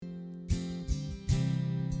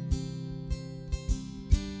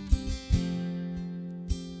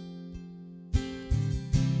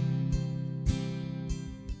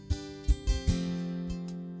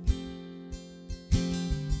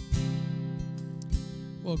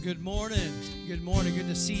Well, good morning. Good morning. Good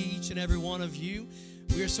to see each and every one of you.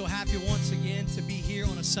 We are so happy once again to be here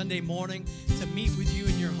on a Sunday morning to meet with you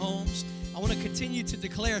in your homes. I want to continue to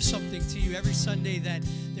declare something to you every Sunday, that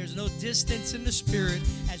there's no distance in the Spirit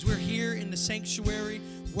as we're here in the sanctuary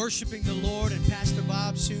worshiping the Lord, and Pastor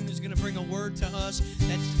Bob soon is going to bring a word to us,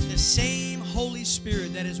 that the same Holy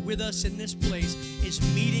Spirit that is with us in this place is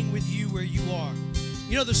meeting with you where you are.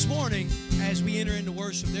 You know, this morning, as we enter into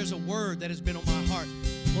worship, there's a word that has been on my heart.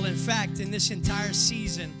 Well, in fact, in this entire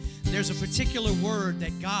season, there's a particular word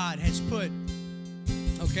that God has put.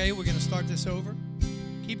 Okay, we're going to start this over.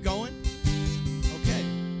 Keep going. Okay.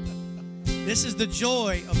 This is the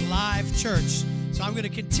joy of Life Church. So I'm going to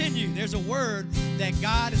continue. There's a word that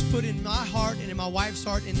God has put in my heart and in my wife's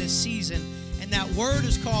heart in this season, and that word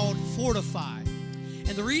is called fortify.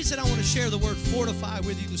 And the reason I want to share the word fortify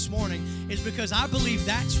with you this morning is because I believe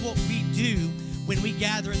that's what we do when we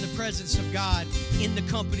gather in the presence of God in the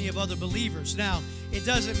company of other believers. Now, it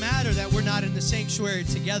doesn't matter that we're not in the sanctuary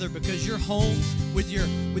together, because you're home with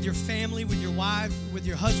your family, with your wife, with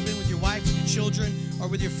your husband, with your wife, with your children, or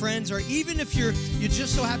with your friends, or even if you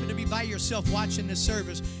just so happen to be by yourself watching this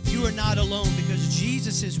service, you are not alone because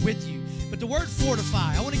Jesus is with you. But the word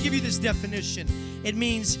fortify, I want to give you this definition. It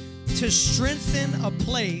means to strengthen a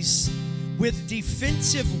place with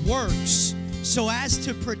defensive works so as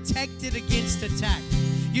to protect it against attack.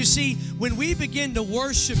 You see, when we begin to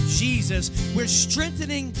worship Jesus, we're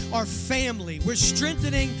strengthening our family. We're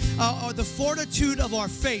strengthening the fortitude of our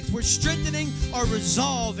faith. We're strengthening our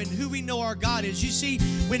resolve in who we know our God is. You see,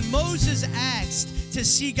 when Moses asked to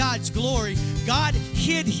see God's glory, God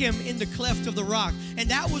hid him in the cleft of the rock. And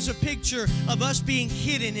that was a picture of us being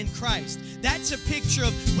hidden in Christ. That's a picture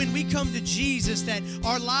of when we come to Jesus, that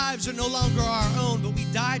our lives are no longer our own, but we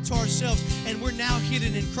died to ourselves and we're now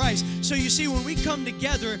hidden in Christ. So you see, when we come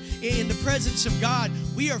together in the presence of God,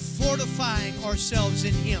 we are fortifying ourselves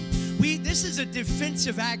in Him. This is a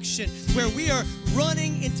defensive action where we are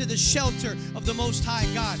running into the shelter of the Most High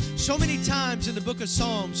God. So many times in the book of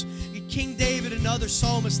Psalms, King David and other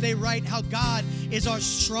psalmists, they write how God is our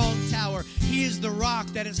strong tower. He is the rock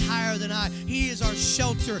that is higher than I. He is our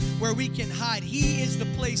shelter where we can hide. He is the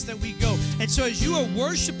place that we go. And so as you are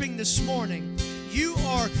worshiping this morning, you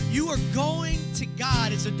are going to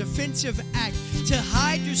God as a defensive act to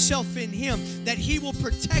hide yourself in Him, that He will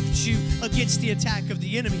protect you against the attack of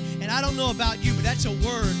the enemy. And I don't know about you, but that's a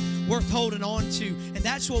word worth holding on to, and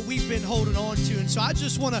that's what we've been holding on to. And so I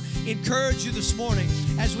just want to encourage you this morning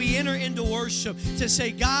as we enter into worship to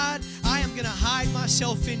say, God, I am going to hide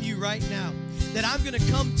myself in you right now. That I'm going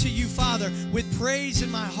to come to you, Father, with praise in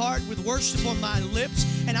my heart, with worship on my lips,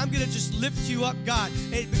 and I'm going to just lift you up, God.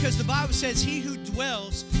 Because the Bible says, he who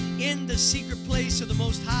dwells in the secret place of the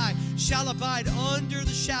Most High shall abide under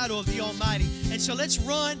the shadow of the Almighty. And so let's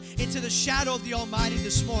run into the shadow of the Almighty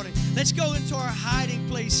this morning. Let's go into our hiding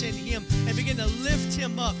place in Him and begin to lift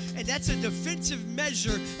Him up. And that's a defensive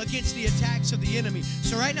measure against the attacks of the enemy.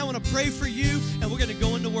 So right now I want to pray for you, and we're going to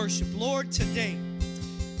go into worship. Lord, today,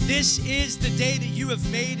 this is the day that you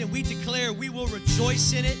have made, and we declare we will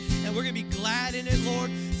rejoice in it, and we're going to be glad in it,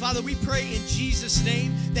 Lord. Father, we pray in Jesus'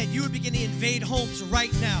 name that you would begin to invade homes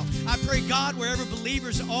right now. I pray, God, wherever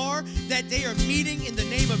believers are, that they are meeting in the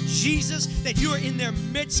name of Jesus, that you are in their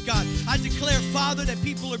midst, God. I declare, Father, that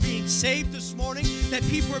people are being saved this morning, that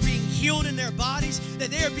people are being healed in their bodies, that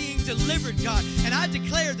they are being delivered, God. And I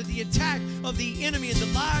declare that the attack of the enemy in the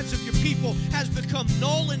lives of your people has become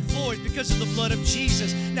null and void because of the blood of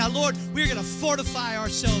Jesus. Now, Lord, we're going to fortify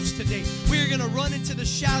ourselves today. We're going to run into the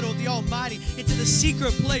shadow of the Almighty, into the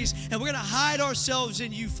secret place, and we're going to hide ourselves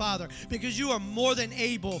in you, Father, because you are more than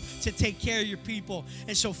able to take care of your people.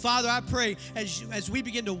 And so, Father, I pray as we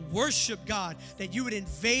begin to worship God, that you would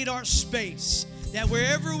invade our space, that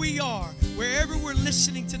wherever we are, wherever we're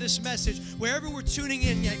listening to this message, wherever we're tuning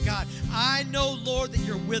in yet, God, I know, Lord, that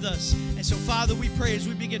you're with us. And so, Father, we pray as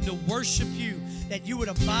we begin to worship you, that you would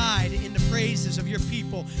abide in the praises of your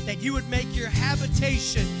people, that you would make your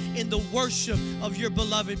habitation in the worship of your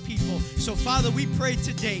beloved people. So, Father, we pray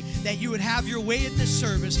today that you would have your way in this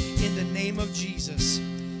service in the name of Jesus.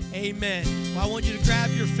 Amen. Well, I want you to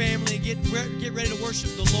grab your family and get ready to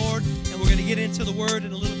worship the Lord, and we're going to get into the Word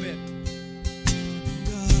in a little bit.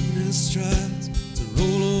 Darkness tries to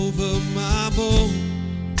roll over my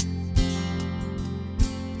bones.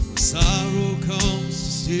 When sorrow comes to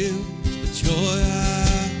steal the joy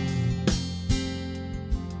I,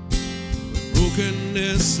 when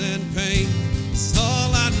brokenness and pain is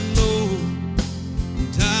all I know,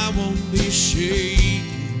 and I won't be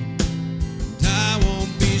shaken, and I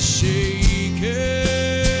won't be shaken.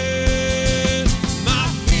 My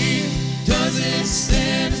fear doesn't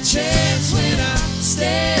stand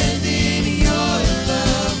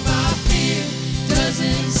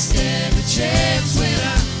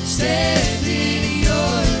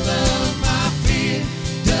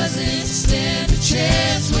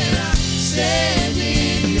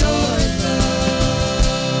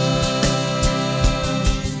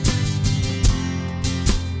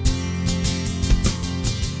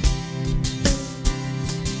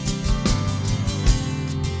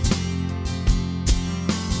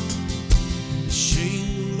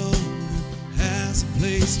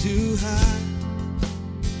place to hide.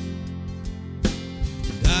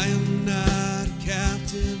 And I am not a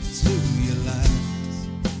captive to your lies.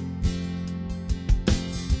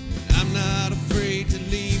 And I'm not afraid to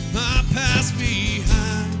leave my past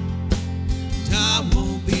behind. And I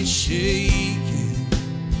won't be shaken.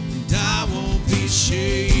 And I won't be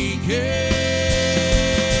shaken.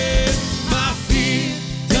 My fear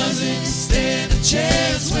doesn't stand a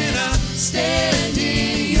chance when I stand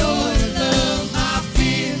in your love. My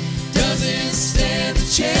fear doesn't stand a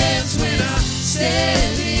chance when I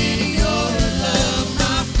stand in your love.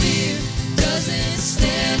 My fear doesn't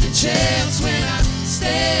stand a chance when I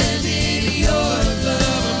stand in your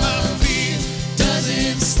love. My fear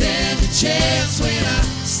doesn't stand a chance when I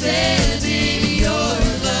stand in your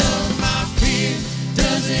love. My fear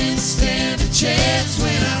doesn't stand a chance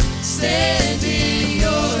when I stand in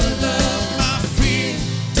your love. My fear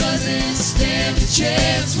doesn't stand a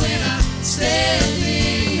chance when I stand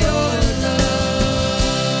in your love.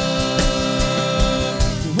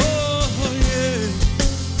 Oh, yeah.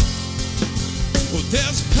 Well,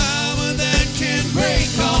 there's power that can break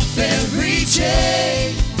off every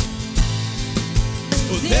chain.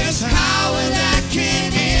 Well, there's power that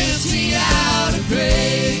can empty out a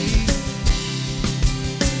grave.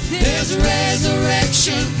 There's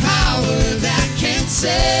resurrection power that can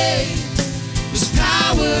save. There's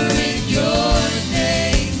power in your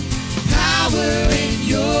name. Power in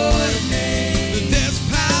your name. There's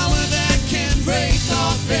power that can break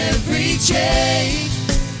off every chain.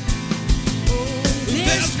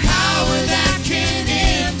 There's power that can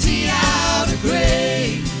empty out a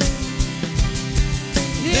grave.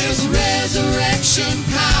 There's resurrection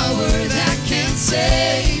power that can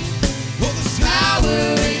save. Oh, there's power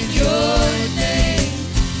in your name.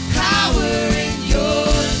 Power in your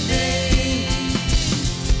name.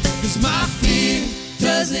 'Cause my fear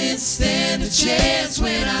doesn't stand a chance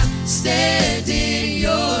when I stand in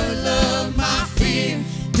your love. My fear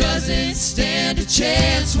doesn't stand a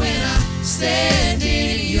chance when I stand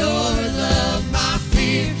in your love. My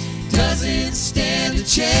fear doesn't stand a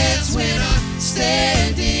chance when I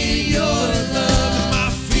stand in your love.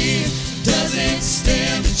 My fear doesn't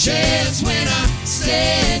stand a chance when I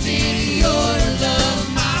stand in your love.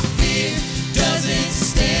 My fear doesn't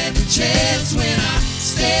stand a chance when I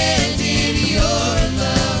stand in your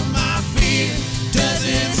love. My fear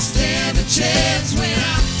doesn't stand a chance when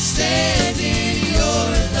I stand in your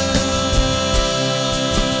love.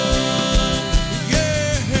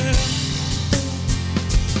 Yeah.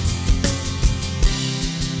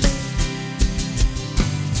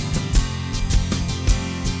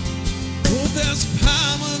 Oh, there's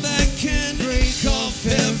power that can break off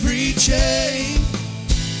every chain.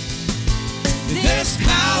 There's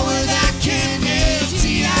power that can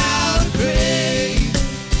empty out a grave.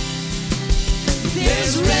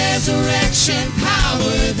 There's resurrection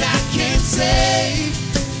power that can save.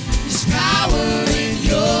 There's power in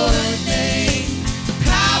your name.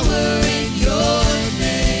 Power in your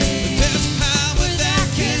name. There's power that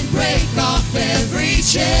can break off every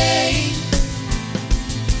chain.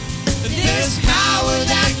 There's power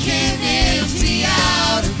that can empty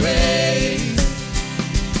out a grave.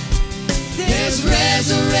 There's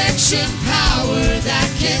resurrection power that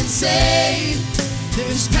can save.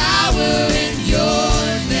 There's power in your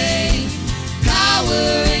name. Power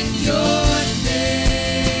in your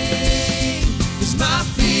name. 'Cause my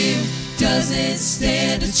fear doesn't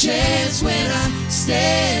stand a chance when I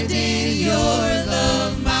stand in your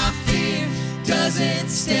love. My fear doesn't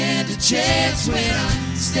stand a chance when I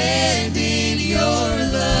stand in your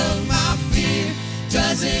love. My fear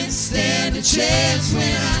doesn't stand a chance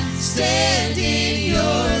when I stand in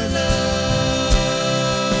your love.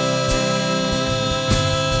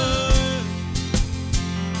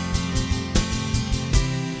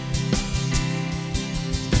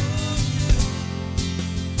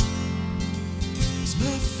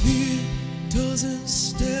 My fear doesn't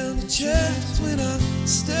stand a chance when I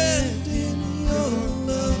stand in your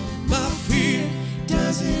love. My fear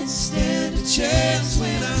doesn't stand a chance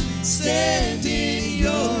when I stand in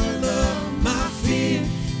your love. My fear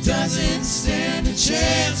doesn't stand a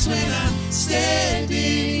chance when I stand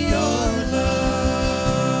in your love.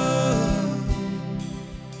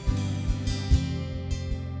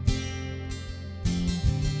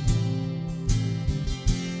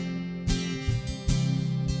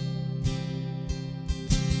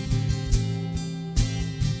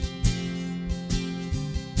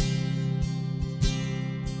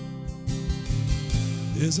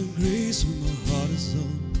 There's a grace when my heart is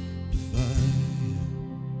on fire.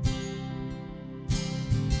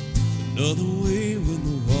 Another way when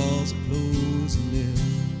the walls are closing in.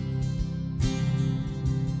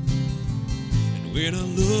 When I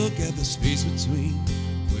look at the space between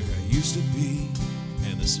where I used to be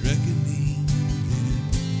and this reckoning,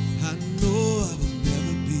 yeah, I know I will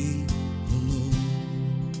never be alone.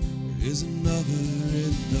 There is another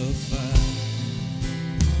in the fire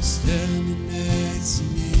standing next to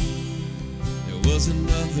me. There was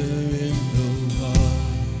another in the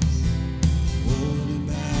waters holding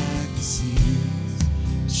back the seas.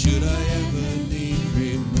 Should I ever need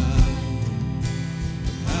reminding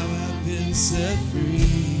of how I've been set free?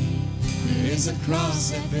 There is a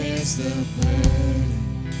cross that bears the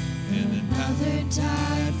burden, and another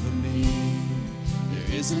died for me. There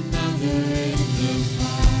is another in the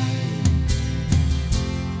fire.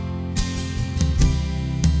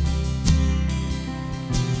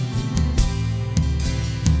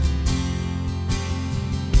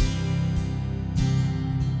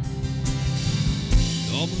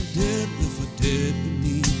 All my dead with a dead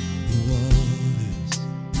beneath the waters.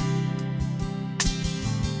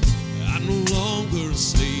 I'm no longer a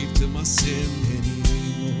slave to my sin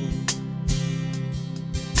anymore.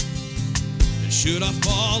 And should I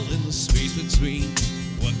fall in the space between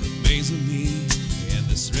what remains of me and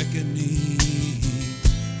this reckoning,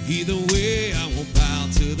 either way I won't bow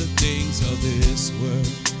to the things of this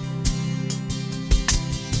world.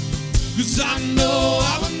 'Cause I know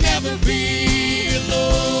I will never be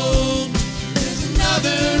alone. There is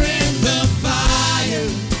another in the fire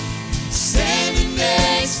standing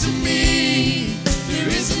next to me. There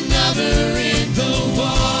is another in the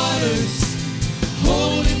waters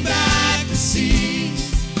holding back the seas.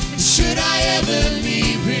 And should I ever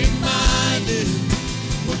need reminded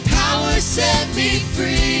what power set me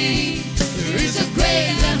free, there is a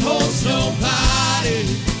grave that holds nobody,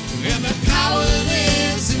 and the power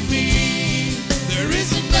lives in me. There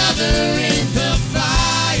is another in the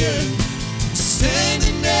fire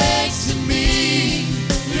standing next to me.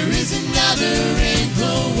 There is another in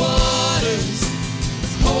the waters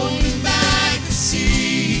holding back the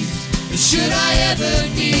seas. And should I ever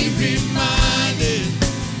need reminded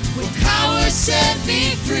what power set me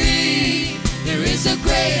free, there is a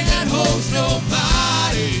grave that holds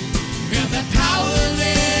nobody, and that power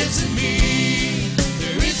lives in me.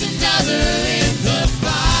 There is another in the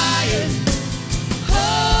fire.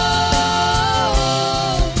 Oh,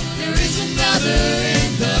 there is another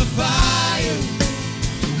in the fire.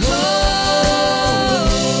 Oh,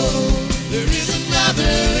 there is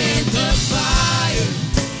another in the fire.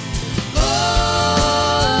 Oh,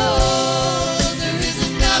 there is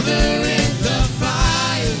another in the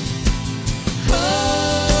fire.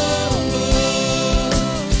 Oh,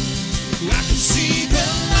 I can see the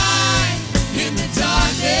light in the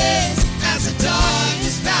darkness as the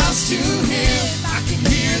darkness bows to him. I can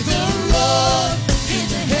hear the roar in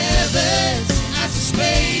the heavens as the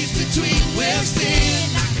space between waves thin.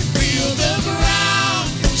 I can feel the ground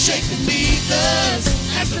shake beneath us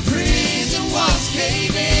as the prison walls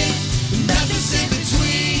cave in. Nothing's in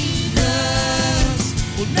between us.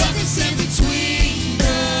 Well, nothing's in between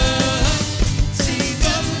us. See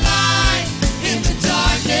the light in the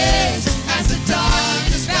darkness as the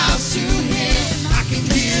darkness bows to him. I can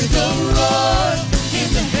hear the roar in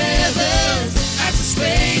the heavens as the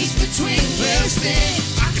space between waves thin.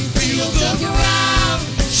 I can feel the ground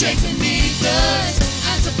shake beneath us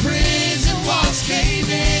as the prison walls cave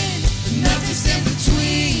in. Nothing's in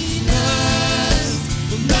between us.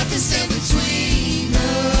 Well, nothing's in between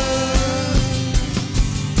us.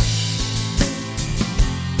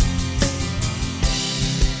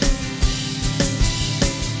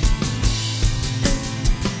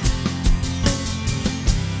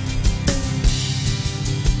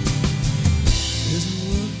 There's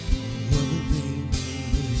one other name,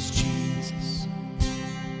 and it's Jesus.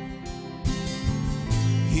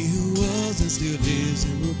 He who was and still lives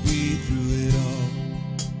and will be through it all.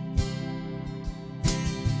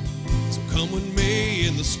 So come with me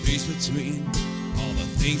in the space between all the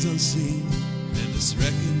things unseen and this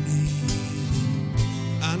reckoning.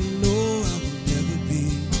 I know I will never be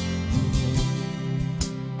alone.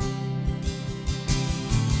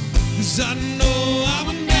 'Cause I know I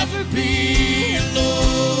will never be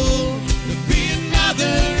alone. There'll be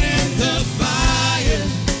another in the fire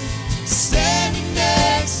standing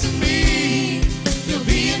next to me. There'll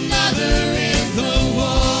be another in the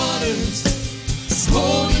waters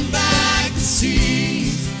holding back the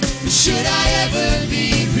seas. And should I ever be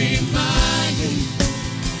reminded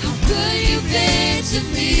how good you've been to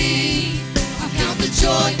me, I count the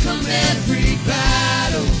joy come every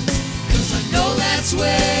battle, 'cause I know that's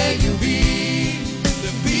where you'll be.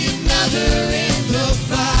 There'll be another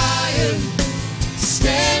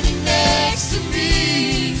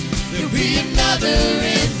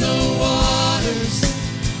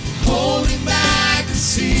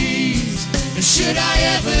should I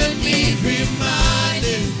ever need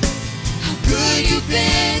reminding how good you've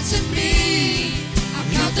been to me. I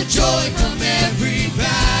count the joy from every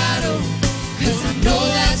battle, 'cause I know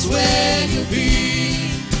that's where you'll be.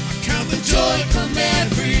 I count the joy from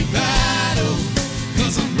every battle,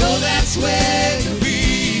 'cause I know that's where you'll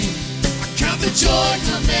be. I count the joy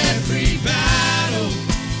from every battle,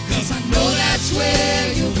 'cause I know that's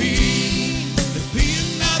where you'll be. There'll be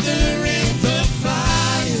another in the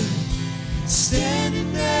fire,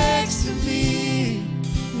 standing next to me.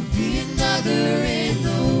 There'll be another in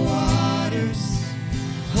the waters,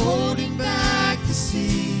 holding back the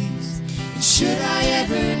seas. And should I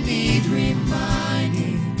ever need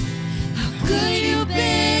reminding how good you've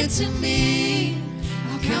been to me,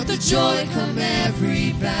 I'll count the joy come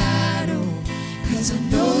every battle, 'cause I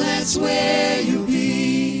know that's where you'll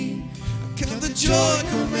be. I'll count the joy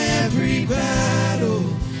come every battle,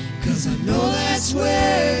 'cause I know that's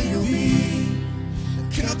where you'll be.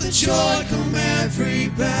 I'll count the joy come every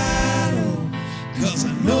battle, 'cause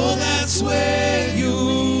I know that's where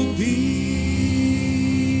you'll be.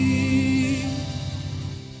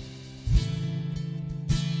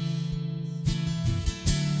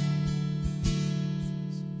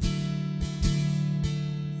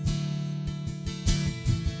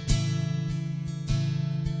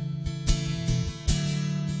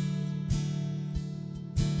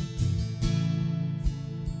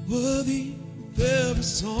 Worthy of every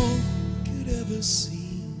song you could ever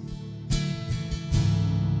sing,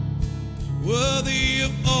 worthy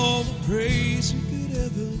of all the praise we could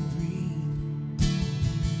ever bring,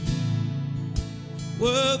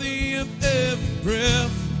 worthy of every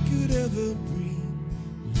breath we could ever breathe.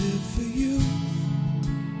 Live for you,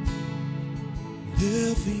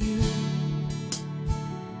 live for you.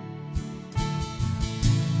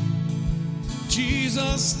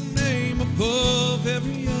 Jesus, the name above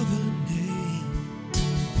every other name.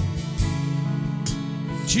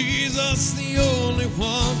 Jesus, the only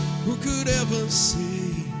one who could ever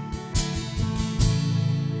save.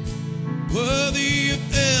 Worthy of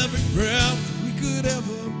every breath we could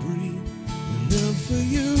ever breathe. We live for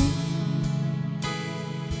you,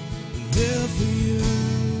 we live for you.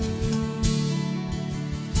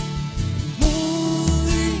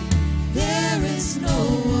 Holy, there is no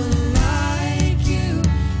one like you.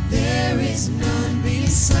 There is none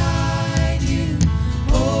beside you.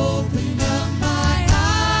 Open up my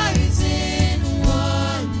eyes in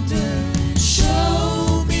wonder.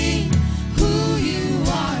 Show me who you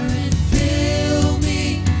are and fill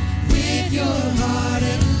me with your heart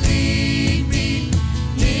and lead me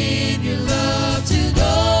in your love to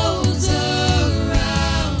those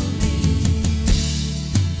around me.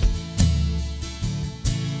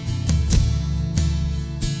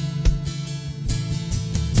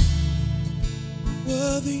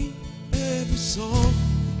 Worthy every song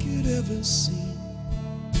we could ever sing,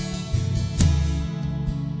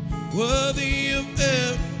 worthy of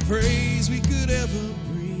every praise we could ever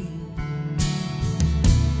bring,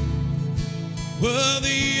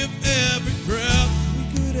 worthy of every breath we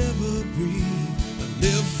could ever breathe. I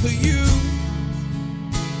live for you,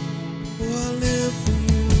 oh, I live for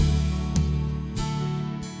you.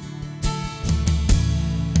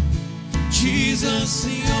 Jesus,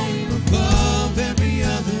 the only above every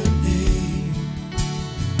other name.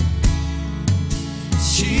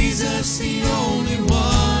 Jesus, the only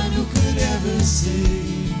one who could ever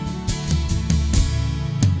save.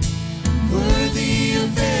 Worthy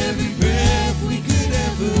of every breath we could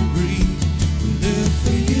ever breathe. We live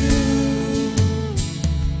for you,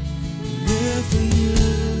 we live for you.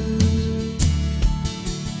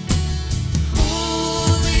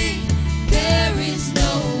 Holy, there is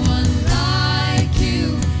no one like you.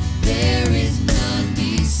 There is none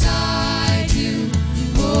beside you.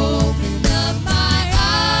 Open up my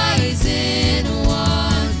eyes in wonder.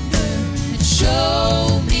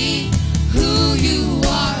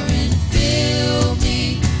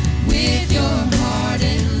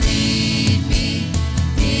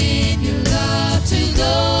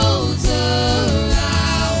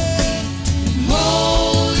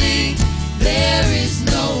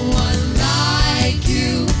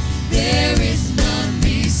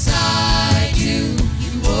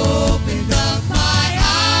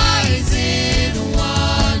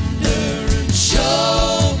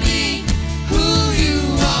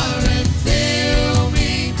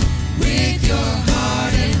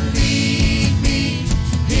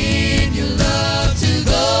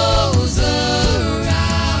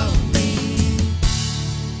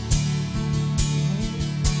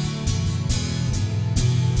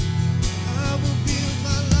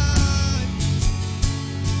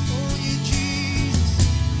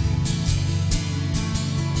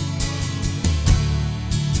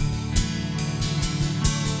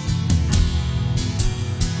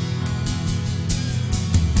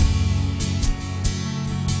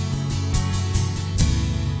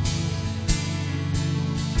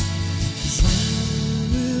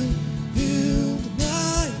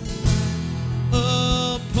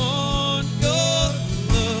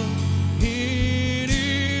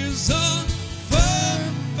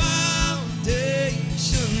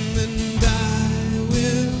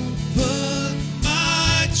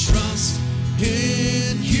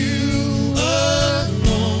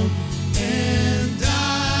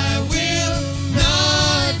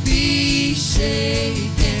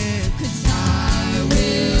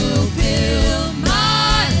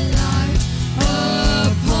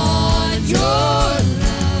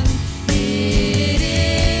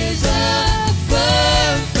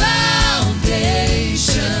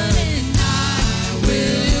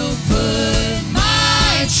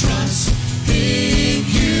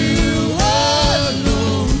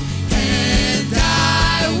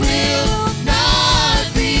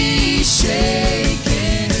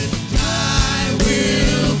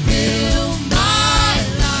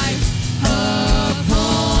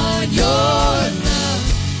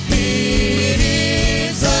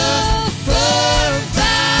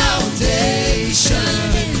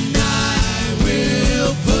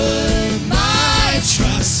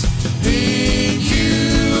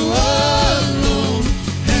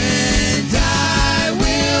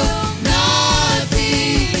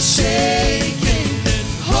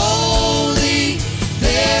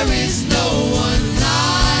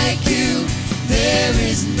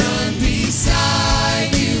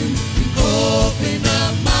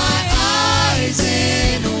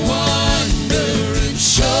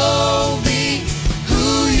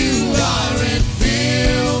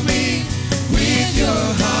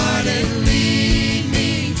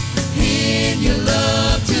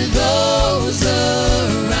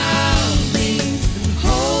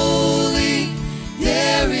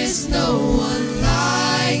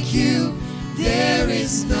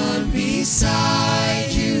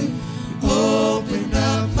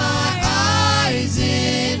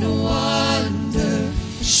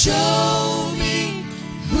 Show me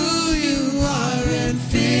who you are and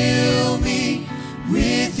fill me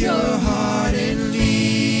with your heart and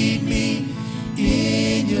lead me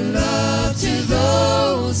in your love to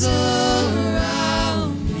those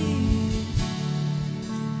around me.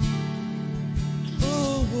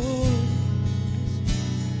 Oh, oh,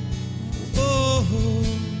 oh.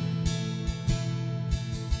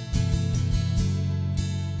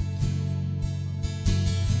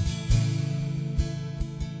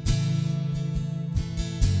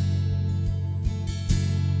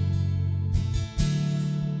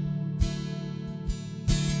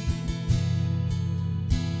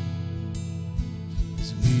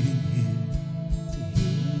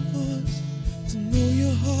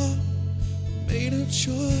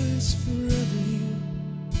 Choice forever you.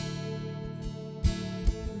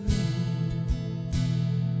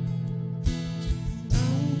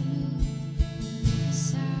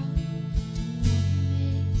 Sound, don't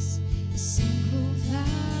miss a single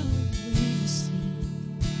vowel when you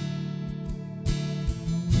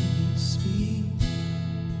Speak.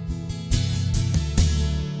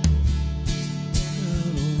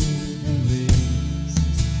 Out on the waves,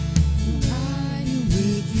 fly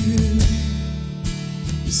with you.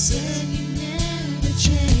 You said you never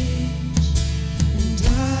change, and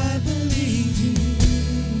I believe you.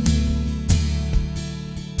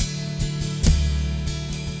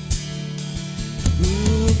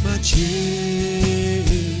 Oh, my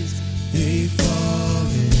chains, they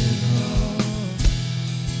falling off.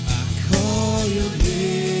 I call your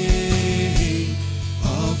name,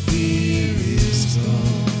 all fear is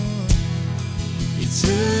gone.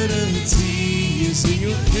 Eternity is in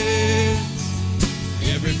your hands.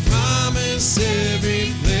 Every promise,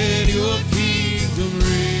 every plan, your kingdom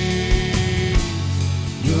reigns.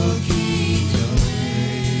 Your kingdom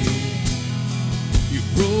reigns. You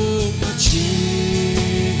broke my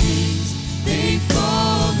chains, they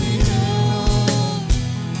falling off.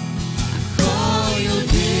 I call your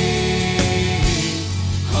name,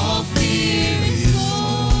 all fear is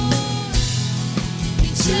gone.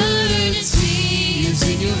 Eternity is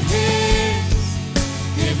in your hands.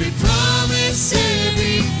 Every promise,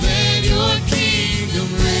 every plan, your kingdom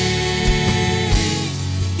reigns.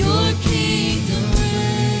 Your kingdom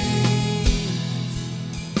reigns.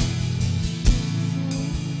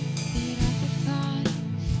 that I could find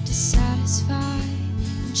to satisfy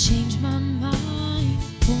and change my mind.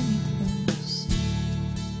 Pull me close,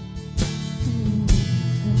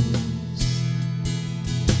 close.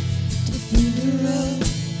 Defender of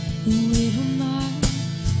the widow mind,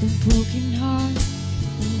 the broken heart, the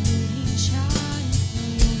hurting child,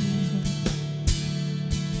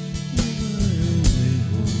 my only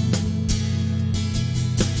hope.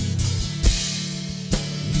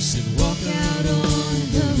 You said walk out on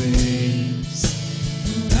the waves,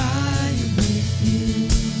 and I am with you.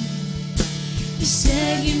 You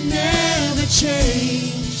said you never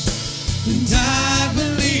change, and I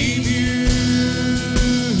believe you.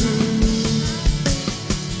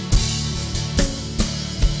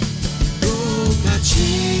 Oh, my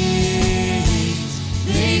chains,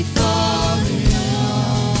 they falling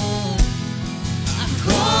off. I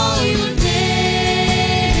call your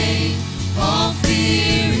name, all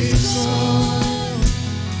fear is gone.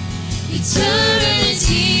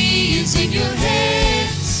 Eternity is in your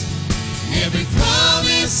hands. Every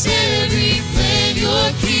promise, every plan,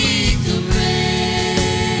 your kingdom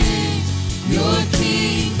reigns. Your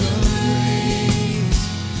kingdom reigns.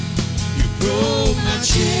 You broke my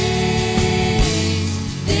chains,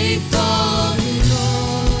 they falling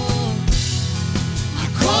off. I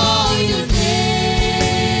call your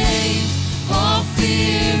name, all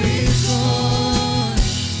fear is gone.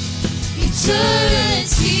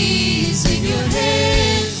 Eternity is in your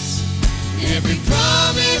hands. Every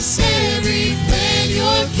promise, every plan,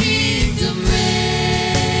 your kingdom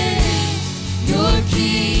reigns. Your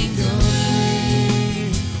kingdom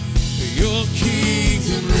reigns. Your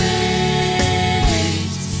kingdom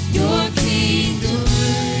reigns. Your kingdom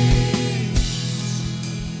reigns.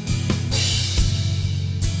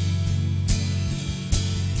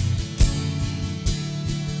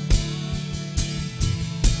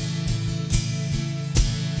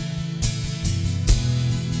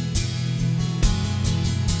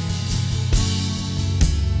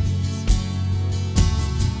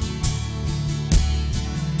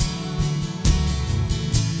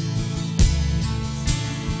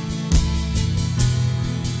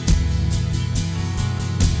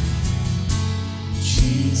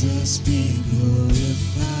 Jesus be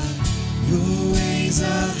glorified. Your ways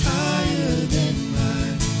are higher than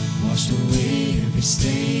mine. Washed away every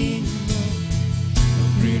stain.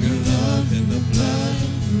 A greater love than the blood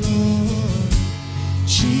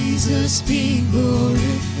Jesus be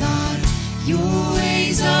glorified. Your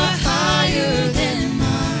ways are higher than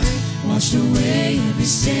mine. Wash away every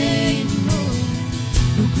stain, Lord.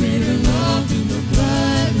 No greater love than the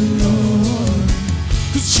blood, Lord.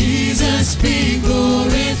 Jesus be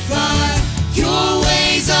glorified. Your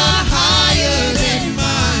ways are higher than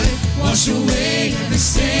mine. Wash away every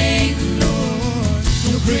stain, Lord.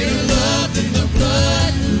 No greater love than the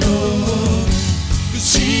blood, Lord.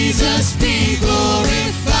 Jesus be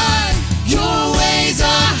glorified. Your ways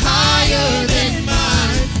are higher than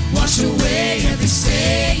mine. Wash away every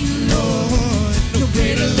stain, Lord. No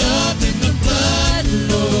greater love than the blood,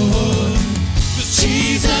 Lord.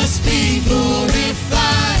 Jesus be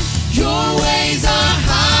glorified. Your ways are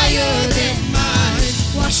higher than mine.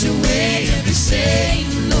 Wash away every stain,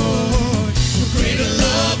 Lord. No greater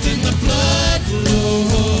love than the blood,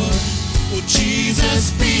 Lord. Oh,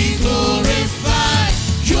 Jesus be glorified.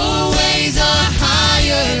 Your ways are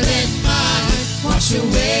higher than mine. Wash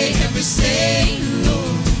away every stain,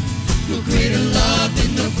 Lord. No greater love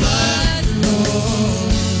than the blood,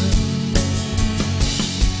 Lord.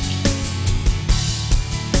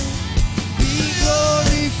 Be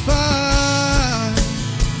glorified.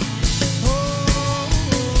 Oh,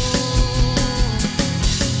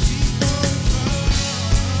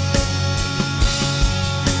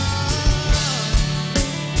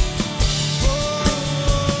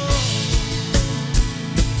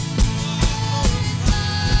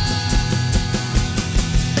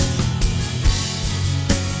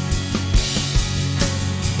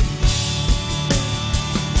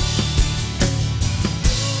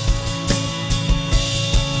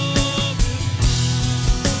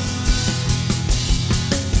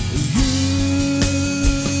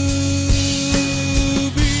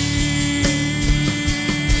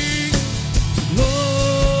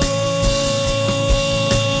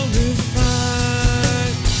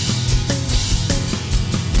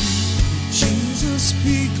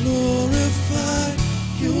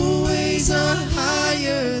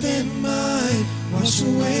 wash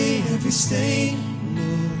away every stain,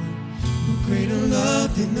 Lord. No greater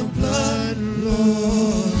love than the blood,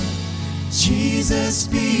 Lord. Jesus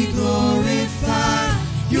be glorified.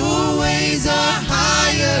 Your ways are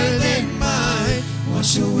higher than mine.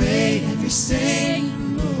 Wash away every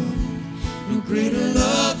stain, Lord. No greater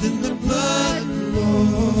love than the blood,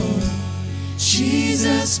 Lord.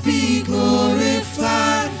 Jesus be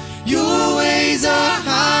glorified. Your ways are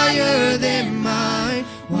higher than mine.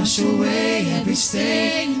 Wash away every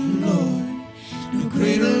stain, Lord. No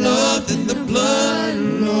greater love than the blood,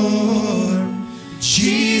 Lord.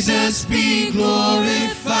 Jesus be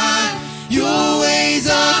glorified. Your ways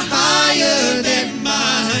are higher than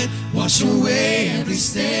mine. Wash away every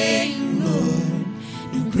stain, Lord.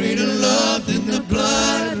 No greater love than the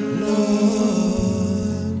blood, Lord.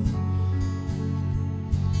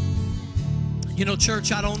 You know,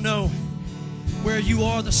 church, I don't know where you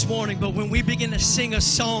are this morning, but when we begin to sing a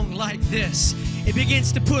song like this, it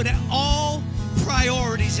begins to put all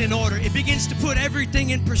priorities in order. It begins to put everything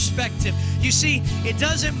in perspective. You see, it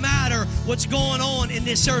doesn't matter what's going on in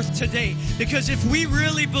this earth today, because if we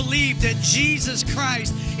really believe that Jesus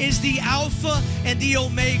Christ is the Alpha and the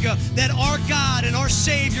Omega, that our God and our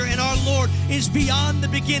Savior and our Lord is beyond the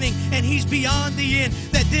beginning and He's beyond the end,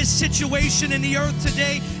 that this situation in the earth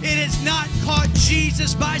today, it has not caught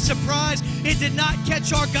Jesus by surprise. It did not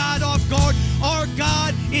catch our God off guard. Our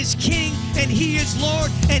God is King and He is Lord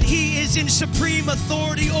and He is in supreme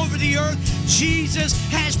authority over the earth. Jesus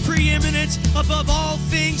has preeminence above all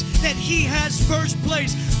things, that He has first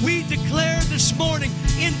place. We declare this morning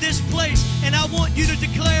in this place, and I want you to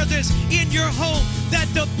declare this in your home, that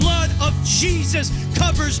the blood of Jesus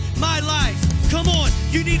covers my life. Come on,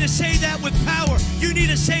 you need to say that with power. You need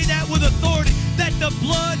to say that with authority, that the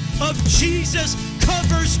blood of Jesus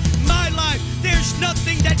covers my life. There's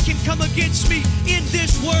nothing that can come against me in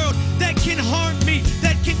this world that can harm me,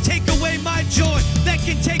 that can take away my joy, that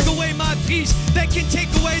can take away my peace, that can take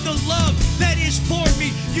away the love that is for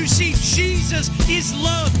me. You see, Jesus is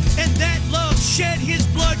love, and that love shed His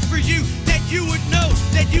blood for you, that you would know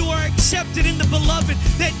that you are accepted in the beloved,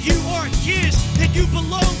 that you are His, that you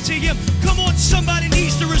belong to Him. Come on, somebody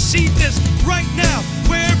needs to receive this right now,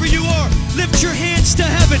 wherever you are. Lift your hands to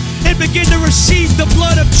heaven and begin to receive the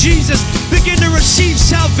blood of Jesus. Begin to receive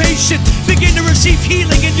salvation. Begin to receive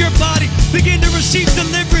healing in your body. Begin to receive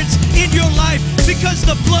deliverance in your life, because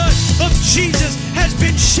the blood of Jesus has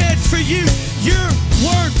been shed for you. Your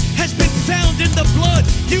worth has been found in the blood.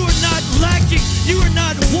 You are not lacking. You are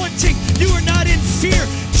not wanting. You are not in fear.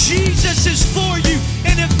 Jesus is for you.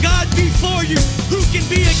 And if God be for you, who can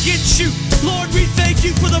be against you? Lord, we thank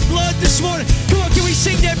thank you for the blood this morning. Come on, can we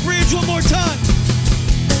sing that bridge one more time?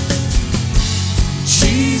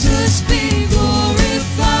 Jesus be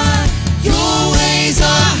glorified. Your ways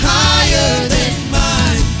are higher than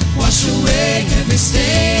mine. Wash away every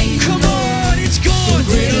stain. Come on, it's gone.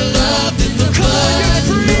 Greater love than the blood,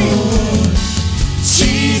 Lord.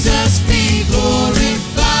 Jesus be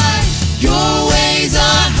glorified. Your ways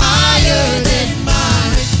are higher than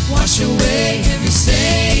mine. Wash away every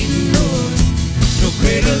stain, Lord. No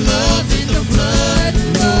greater love than the blood,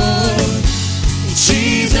 Lord.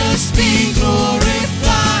 Jesus be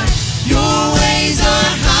glorified. Your ways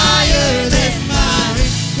are higher than mine.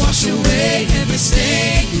 Wash away every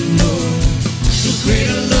stain, Lord. No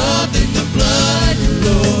greater love than the blood,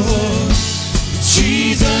 Lord.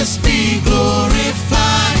 Jesus be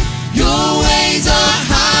glorified. Your ways are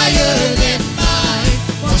higher than mine.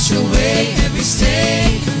 Wash away every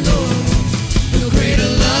stain, Lord. No greater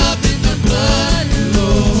love than the blood,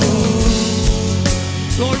 Lord.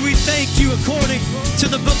 Lord, we thank you according to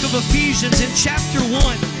the book of Ephesians in chapter 1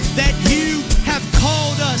 that you have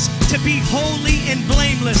called us to be holy and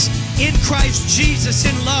blameless in Christ Jesus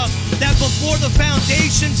in love, that before the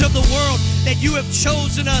foundations of the world that you have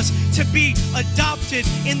chosen us to be adopted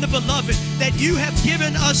in the beloved, that you have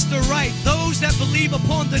given us the right, those that believe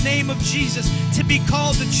upon the name of Jesus, to be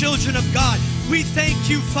called the children of God. We thank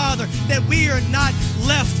you, Father, that we are not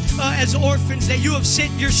left as orphans, that you have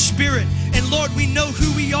sent your Spirit. And Lord, we know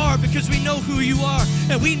who we are because we know who you are.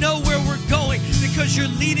 And we know where we're going because you're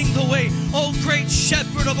leading the way. Oh, great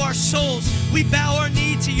shepherd of our souls, we bow our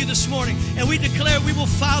knee to you this morning and we declare we will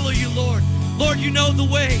follow you, Lord. Lord, you know the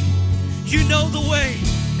way. You know the way.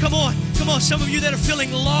 Come on, come on. Some of you that are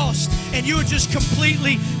feeling lost and you're just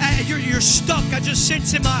completely, you're stuck. I just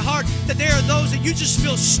sense in my heart that there are those that you just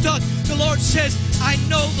feel stuck. The Lord says, I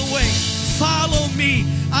know the way. Follow me.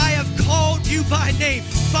 I have called you by name.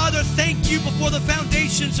 Father, thank you before the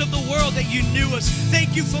foundations of the world that you knew us.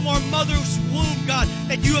 Thank you from our mother's womb, God,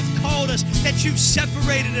 that you have called us, that you've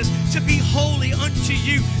separated us to be holy unto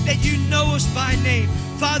you, that you know us by name.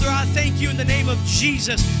 Father, I thank you in the name of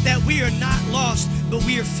Jesus that we are not lost, but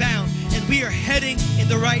we are found, and we are heading in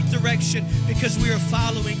the right direction because we are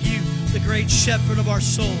following you, the great shepherd of our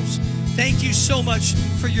souls. Thank you so much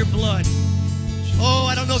for your blood. Oh,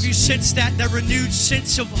 I don't know if you sense that renewed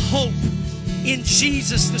sense of hope in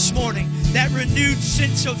Jesus this morning, that renewed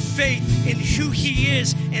sense of faith in who he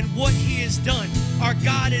is and what he has done. Our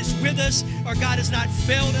God is with us. Our God has not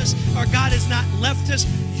failed us. Our God has not left us.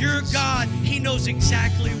 Your God, he knows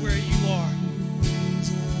exactly where you are.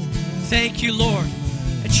 Thank you, Lord,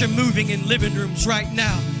 that you're moving in living rooms right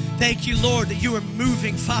now. Thank you, Lord, that you are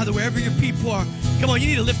moving, Father, wherever your people are. Come on, you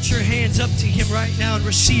need to lift your hands up to him right now and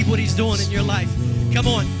receive what he's doing in your life. Come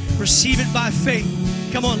on, receive it by faith.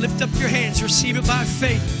 Come on, lift up your hands, receive it by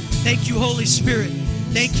faith. Thank you, Holy Spirit.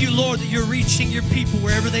 Thank you, Lord, that you're reaching your people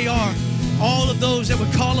wherever they are. All of those that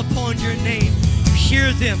would call upon your name, you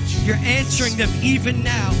hear them, you're answering them even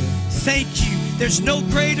now. Thank you. There's no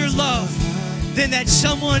greater love than that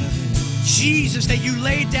someone, Jesus, that you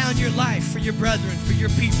laid down your life for your brethren, for your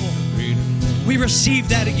people. We receive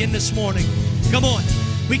that again this morning. Come on.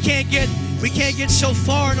 We can't get so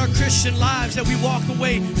far in our Christian lives that we walk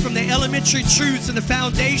away from the elementary truths and the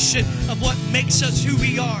foundation of what makes us who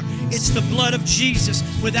we are. It's the blood of Jesus.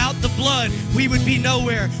 Without the blood, we would be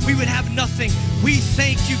nowhere. We would have nothing. We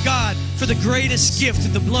thank you, God, for the greatest gift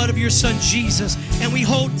of the blood of your Son, Jesus. And we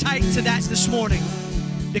hold tight to that this morning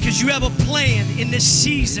because you have a plan in this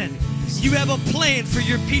season. You have a plan for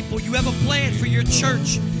your people. You have a plan for your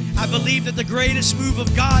church. I believe that the greatest move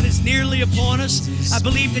of God is nearly upon us. I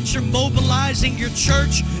believe that you're mobilizing your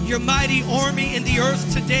church, your mighty army in the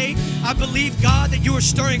earth today. I believe, God, that you are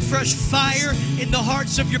stirring fresh fire in the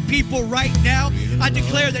hearts of your people right now. I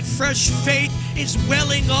declare that fresh faith is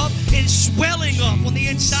welling up and swelling up on the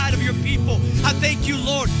inside of your people. I thank you,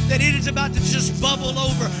 Lord, that it is about to just bubble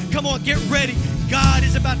over. Come on, get ready. God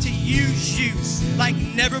is about to use you like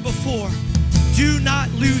never before. Do not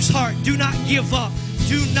lose heart. Do not give up.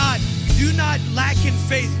 Do not lack in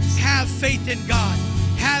faith. Have faith in God.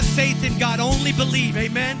 Have faith in God. Only believe.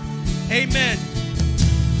 Amen. Amen.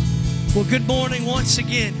 Well, good morning once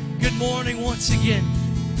again. Good morning once again.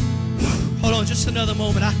 Hold on just another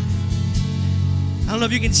moment. I don't know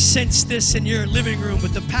if you can sense this in your living room,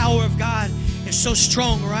 but the power of God is so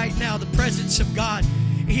strong right now. The presence of God,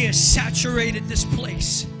 he has saturated this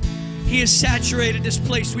place. He has saturated this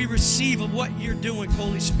place. We receive of what you're doing,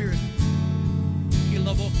 Holy Spirit.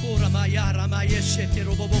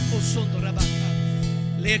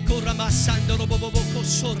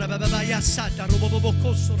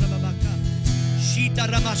 Shita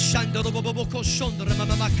ramashanda roboboko shondo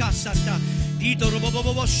ramamakasata. Dito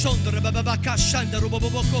robobobo shondo rababakashanda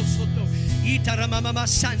roboboko soto. Ita ramamama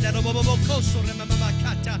sanda roboboko so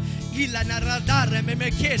ramamakata. Illa naradare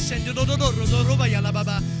memekese ndododoro robaya la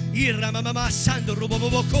baba. Ira mamama sanda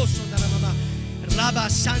roboboko so ramama. Raba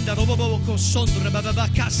sanda roboboko sondo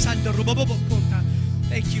rababakasanda roboboko.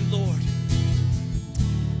 Thank you, Lord.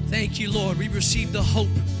 Thank you, Lord. We receive the hope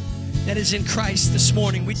that is in Christ this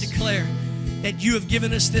morning. We declare that you have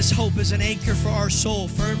given us this hope as an anchor for our soul,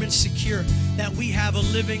 firm and secure, that we have a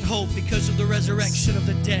living hope because of the resurrection of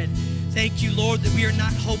the dead. Thank you, Lord, that we are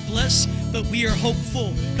not hopeless, but we are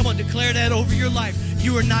hopeful. Come on, declare that over your life.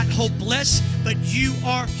 You are not hopeless, but you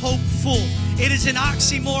are hopeful. It is an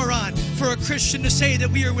oxymoron for a Christian to say that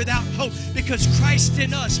we are without hope, because Christ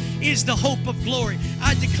in us is the hope of glory.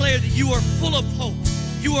 I declare that you are full of hope.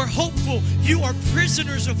 You are hopeful. You are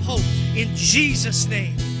prisoners of hope in Jesus'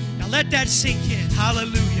 name. Now let that sink in.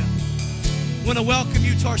 Hallelujah. I want to welcome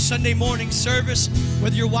you to our Sunday morning service,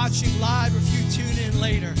 whether you're watching live or if you tune in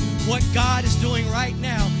later. What God is doing right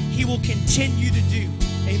now, He will continue to do.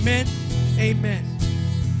 Amen. Amen.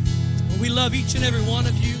 Well, we love each and every one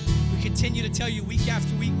of you. We continue to tell you week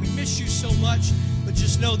after week, we miss you so much, but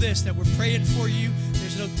just know this, that we're praying for you.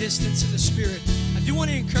 There's no distance in the Spirit. I do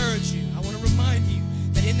want to encourage you. I want to remind you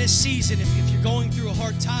that in this season, if you're going through a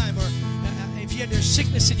hard time, or if there's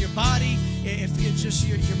sickness in your body, if it's just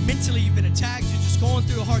you're mentally, you've been attacked, you're just going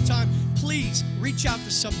through a hard time, please reach out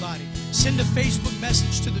to somebody. Send a Facebook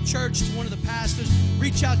message to the church, to one of the pastors.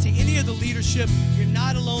 Reach out to any of the leadership. You're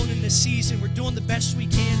not alone in this season. We're doing the best we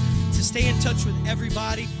can to stay in touch with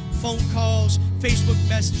everybody. Phone calls, Facebook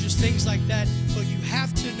messages, things like that. But you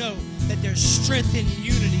have to know that there's strength in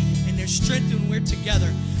unity, and there's strength when we're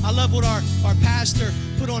together. I love what our pastor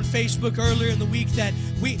put on Facebook earlier in the week, that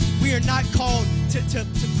we are not called to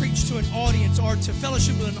preach to an audience or to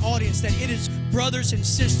fellowship with an audience, that it is brothers and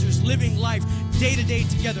sisters living life day to day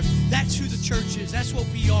together. That's who the church is. That's what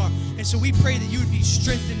we are. And so we pray that you would be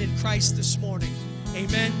strengthened in Christ this morning.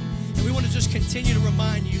 Amen. And we want to just continue to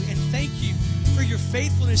remind you and thank you for your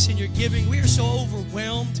faithfulness in your giving. We are so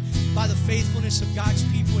overwhelmed by the faithfulness of God's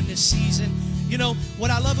people in this season. You know,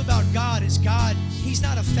 what I love about God is God, He's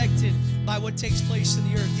not affected by what takes place in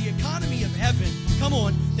the earth. The economy of heaven, come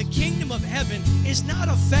on, the kingdom of heaven is not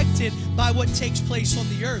affected by what takes place on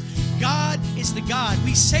the earth. God is the God.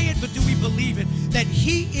 We say it, but do we believe it? That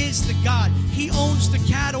He is the God. He owns the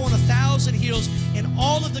cattle on 1,000 hills and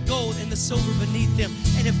all of the gold and the silver beneath them.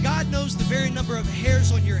 And if God knows the very number of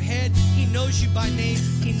hairs on your head, He knows you by name.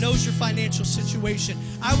 He knows your financial situation.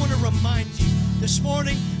 I want to remind you, this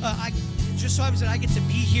morning, just so I get to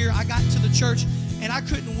be here, I got to the church, and I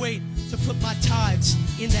couldn't wait to put my tithes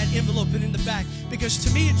in that envelope and in the back, because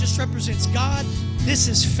to me it just represents, God, this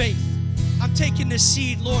is faith. I'm taking this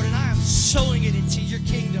seed, Lord, and I am sowing it into your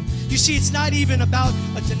kingdom. You see, it's not even about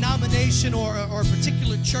a denomination or a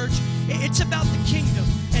particular church. It's about the kingdom.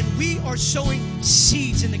 And we are sowing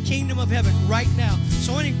seeds in the kingdom of heaven right now.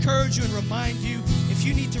 So I want to encourage you and remind you, if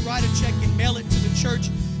you need to write a check and mail it to the church,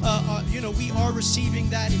 we are receiving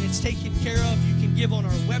that, and it's taken care of. You can give on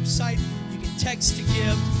our website. You can text to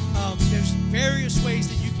give. There's various ways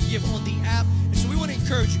that you can give on the app. And so we want to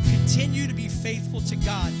encourage you, continue to be faithful to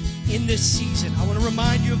God in this season. I want to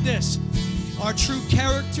remind you of this. Our true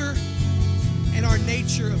character and our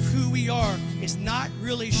nature of who we are is not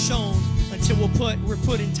really shown until we're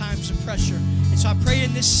put in times of pressure. And so I pray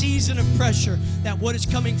in this season of pressure that what is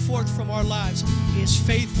coming forth from our lives is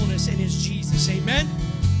faithfulness and is Jesus. Amen?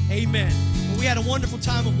 Amen. Well, we had a wonderful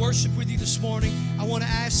time of worship with you this morning. I want to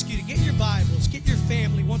ask you to get your Bibles, get your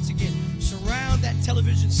family, once again, surround that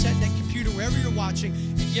television set, that computer, wherever you're watching,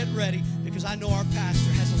 and get ready, because I know our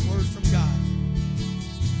pastor has a word from God.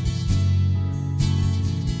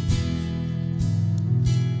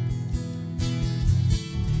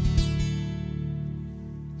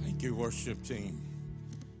 Thank you, worship team.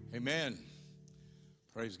 Amen.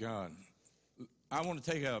 Praise God. I want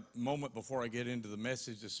to take a moment before I get into the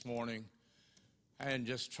message this morning and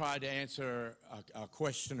just try to answer a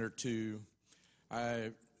question or two.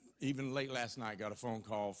 Even late last night, got a phone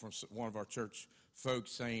call from one of our church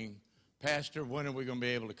folks saying, Pastor, when are we going to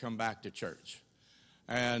be able to come back to church?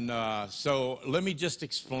 And so let me just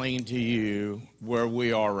explain to you where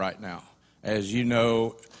we are right now. As you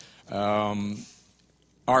know,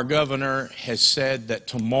 our governor has said that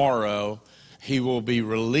tomorrow he will be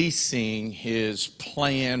releasing his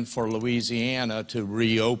plan for Louisiana to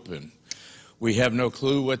reopen. We have no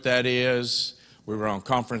clue what that is. We were on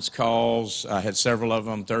conference calls. I had several of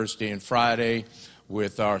them Thursday and Friday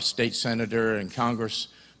with our state senator and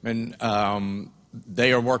congressman.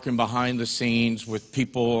 They are working behind the scenes with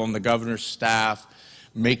people on the governor's staff,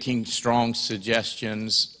 making strong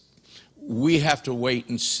suggestions. We have to wait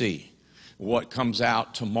and see what comes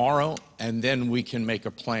out tomorrow, and then we can make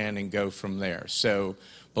a plan and go from there. So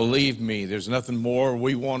believe me, there's nothing more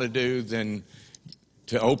we want to do than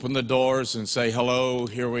to open the doors and say, hello,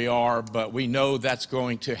 here we are. But we know that's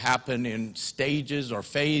going to happen in stages or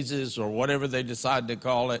phases or whatever they decide to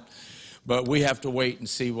call it. But we have to wait and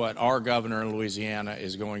see what our governor in Louisiana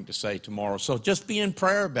is going to say tomorrow. So just be in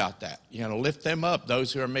prayer about that. Lift them up,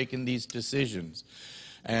 those who are making these decisions.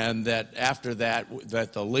 And that after that,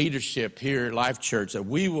 that the leadership here at Life Church, that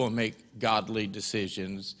we will make godly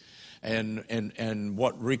decisions and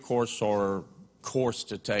what recourse or course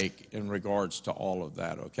to take in regards to all of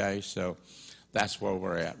that, okay? So that's where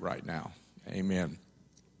we're at right now. Amen.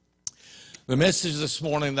 The message this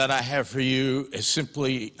morning that I have for you is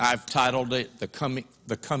simply, I've titled it, The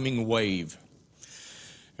Coming Wave.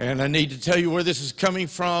 And I need to tell you where this is coming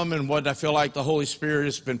from and what I feel like the Holy Spirit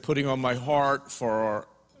has been putting on my heart for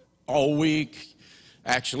all week,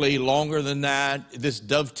 actually longer than that. This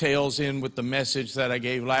dovetails in with the message that I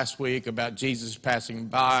gave last week about Jesus passing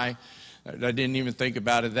by. I didn't even think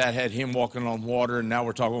about it. That had him walking on water, and now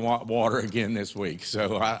we're talking about water again this week.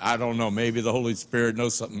 So I don't know. Maybe the Holy Spirit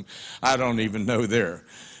knows something I don't even know there.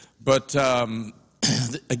 But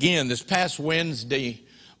again, this past Wednesday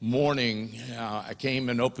morning, I came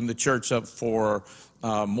and opened the church up for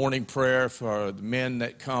morning prayer for the men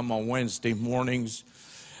that come on Wednesday mornings.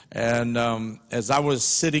 And as I was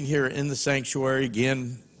sitting here in the sanctuary,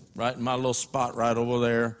 again, right in my little spot right over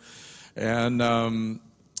there, and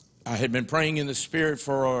I had been praying in the Spirit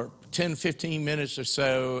for 10, 15 minutes or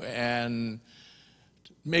so, and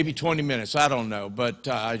maybe 20 minutes, I don't know. But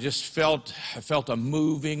I just felt a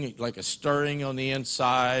moving, like a stirring on the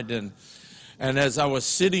inside. And as I was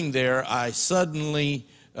sitting there, I suddenly,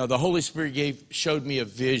 the Holy Spirit showed me a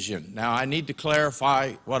vision. Now, I need to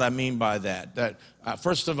clarify what I mean by that.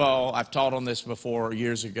 First of all, I've taught on this before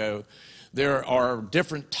years ago. There are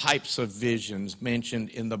different types of visions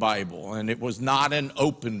mentioned in the Bible, and it was not an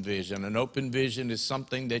open vision. An open vision is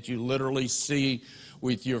something that you literally see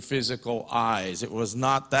with your physical eyes. It was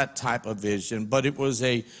not that type of vision, but it was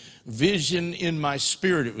a vision in my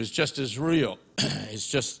spirit. It was just as real. It's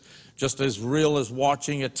just as real as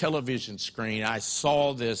watching a television screen. I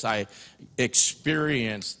saw this. I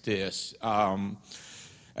experienced this.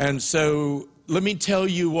 And so let me tell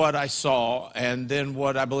you what I saw, and then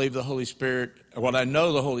what I believe the Holy Spirit, what I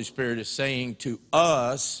know the Holy Spirit is saying to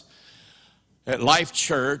us at Life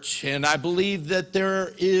Church. And I believe that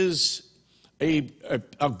there is a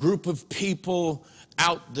group of people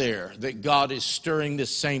out there that God is stirring the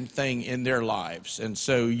same thing in their lives. And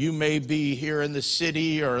so you may be here in the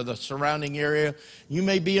city or the surrounding area. You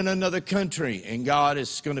may be in another country, and God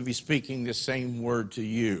is going to be speaking the same word to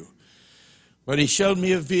you. But he showed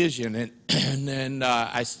me a vision, and then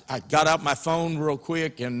I got out my phone real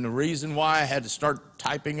quick, and the reason why I had to start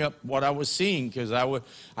typing up what I was seeing, because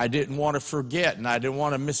I didn't want to forget, and I didn't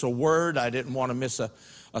want to miss a word. I didn't want to miss a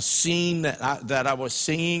scene that I was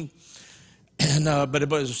seeing. And but it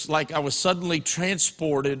was like I was suddenly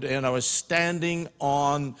transported, and I was standing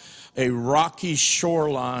on a rocky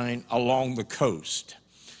shoreline along the coast.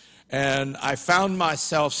 And I found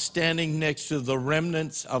myself standing next to the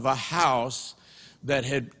remnants of a house that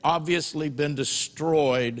had obviously been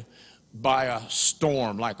destroyed by a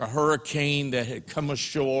storm, like a hurricane that had come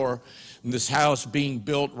ashore. And this house being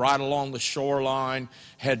built right along the shoreline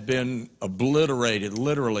had been obliterated,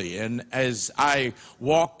 literally. And as I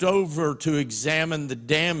walked over to examine the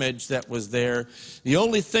damage that was there, the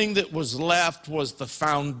only thing that was left was the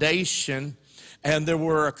foundation, and there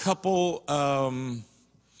were a couple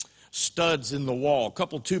studs in the wall, a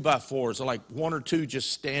couple 2x4s, like one or two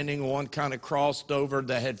just standing, one kind of crossed over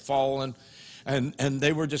that had fallen, and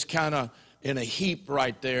they were just kind of in a heap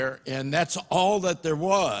right there, and that's all that there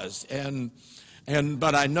was.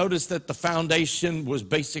 But I noticed that the foundation was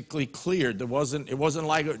basically cleared. It wasn't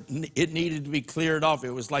like it needed to be cleared off.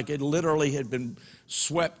 It was like it literally had been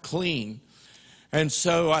swept clean. And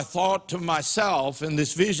so I thought to myself, in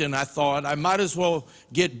this vision, I thought I might as well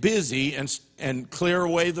get busy and clear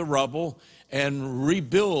away the rubble and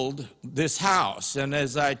rebuild this house. And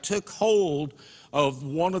as I took hold of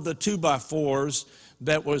one of the 2x4s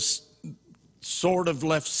that was sort of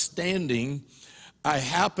left standing, I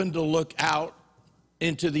happened to look out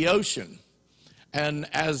into the ocean. And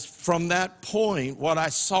as from that point, what I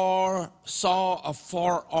saw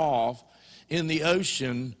afar off in the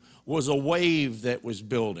ocean was a wave that was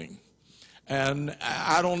building. And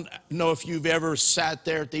I don't know if you've ever sat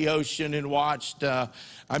there at the ocean and watched. I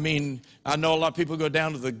know a lot of people go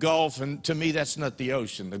down to the Gulf, and to me, that's not the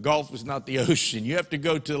ocean. The Gulf is not the ocean. You have to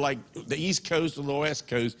go to like the East Coast or the West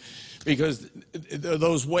Coast, because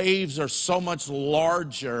those waves are so much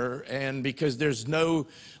larger, and because there's no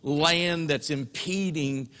land that's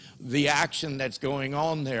impeding the action that's going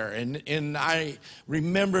on there. And I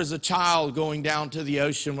remember as a child going down to the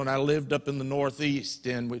ocean when I lived up in the Northeast,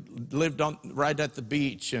 and we lived right at the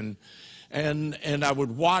beach, and I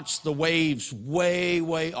would watch the waves way,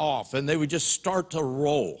 way off, and they would just start to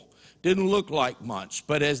roll. Didn't look like much,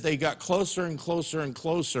 but as they got closer and closer and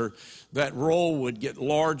closer, that roll would get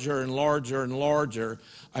larger and larger and larger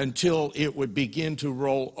until it would begin to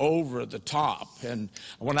roll over the top. And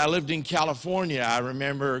when I lived in California, I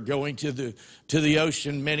remember going to the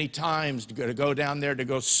ocean many times to go down there to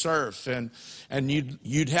go surf, and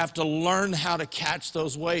you'd have to learn how to catch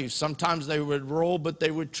those waves. Sometimes they would roll, but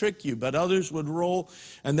they would trick you, but others would roll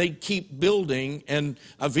and they'd keep building and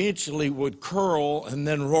eventually would curl and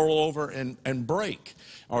then roll over and break,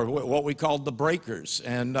 or what we called the breakers.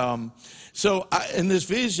 And so in this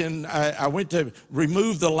vision, I went to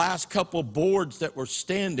remove the last couple boards that were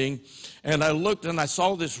standing, and I looked and I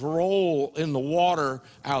saw this roll in the water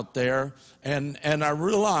out there, and I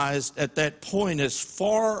realized at that point, as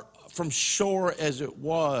far from shore as it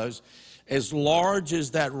was, as large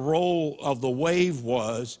as that roll of the wave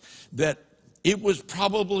was, that it was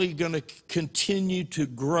probably going to continue to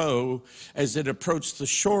grow as it approached the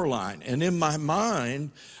shoreline. And in my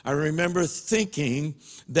mind, I remember thinking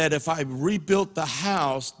that if I rebuilt the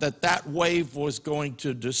house, that wave was going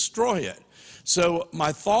to destroy it. So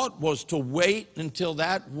my thought was to wait until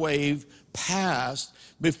that wave passed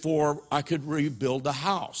before I could rebuild the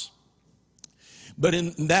house. But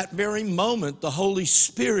in that very moment, the Holy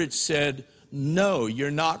Spirit said, "No,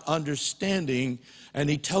 you're not understanding." And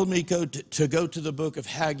he told me to go to the book of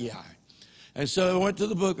Haggai. And so I went to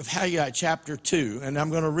the book of Haggai, chapter 2, and I'm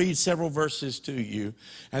going to read several verses to you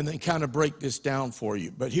and then kind of break this down for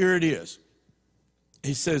you. But here it is.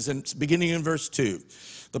 He says, beginning in verse 2,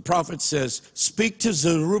 the prophet says, "Speak to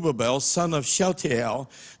Zerubbabel, son of Shealtiel,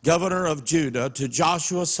 governor of Judah, to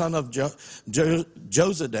Joshua, son of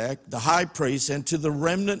Jozadak, the high priest, and to the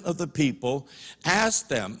remnant of the people. Ask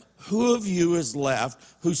them, who of you is left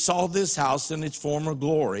who saw this house in its former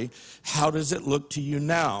glory? How does it look to you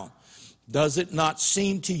now? Does it not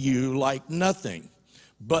seem to you like nothing?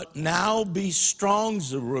 But now be strong,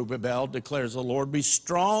 Zerubbabel, declares the Lord. Be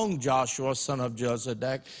strong, Joshua, son of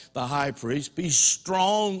Jozadak, the high priest. Be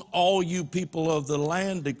strong, all you people of the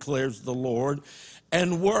land, declares the Lord,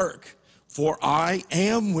 and work. For I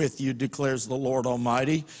am with you, declares the Lord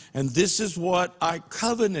Almighty. And this is what I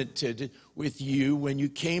covenanted with you when you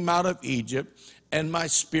came out of Egypt, and my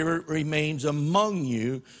spirit remains among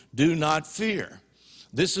you. Do not fear."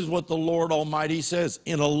 This is what the Lord Almighty says.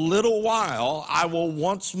 "In a little while, I will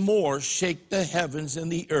once more shake the heavens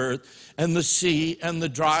and the earth and the sea and the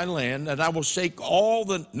dry land, and I will shake all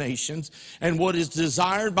the nations, and what is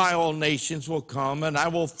desired by all nations will come, and I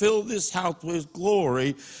will fill this house with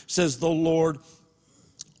glory, says the Lord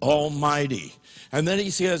Almighty." And then he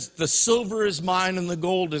says, "The silver is mine and the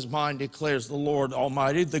gold is mine, declares the Lord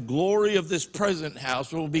Almighty. The glory of this present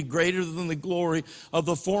house will be greater than the glory of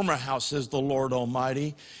the former house, says the Lord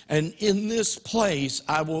Almighty. And in this place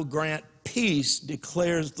I will grant peace,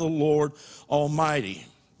 declares the Lord Almighty."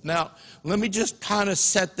 Now, let me just kind of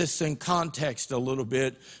set this in context a little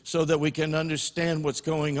bit so that we can understand what's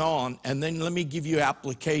going on. And then let me give you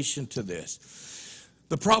application to this.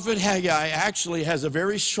 The prophet Haggai actually has a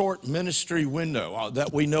very short ministry window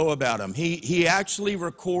that we know about him. He actually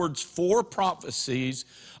records 4 prophecies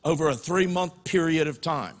over a 3-month period of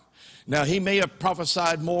time. Now, he may have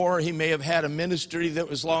prophesied more. He may have had a ministry that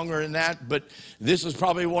was longer than that, but this is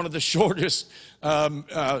probably one of the shortest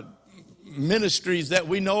ministries that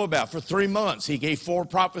we know about. For 3 months, he gave 4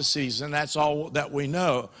 prophecies, and that's all that we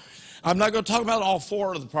know. I'm not going to talk about all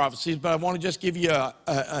 4 of the prophecies, but I want to just give you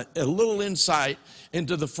a little insight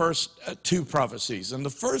into the first 2 prophecies. And the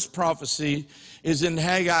first prophecy is in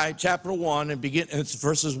Haggai chapter 1, and it's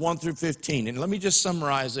verses 1 through 15. And let me just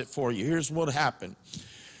summarize it for you. Here's what happened.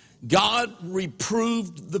 God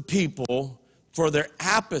reproved the people for their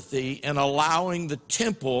apathy in allowing the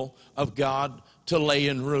temple of God to lay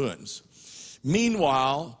in ruins.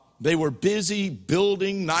 Meanwhile, they were busy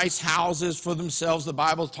building nice houses for themselves. The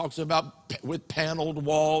Bible talks about with paneled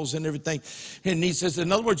walls and everything. And he says,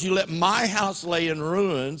 in other words, you let my house lay in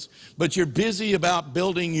ruins, but you're busy about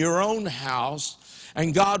building your own house.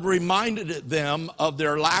 And God reminded them of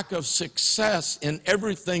their lack of success in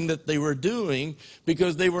everything that they were doing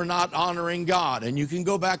because they were not honoring God. And you can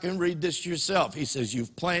go back and read this yourself. He says,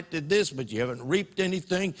 you've planted this, but you haven't reaped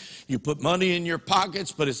anything. You put money in your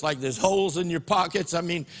pockets, but it's like there's holes in your pockets. I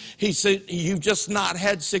mean, he said, you've just not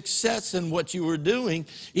had success in what you were doing,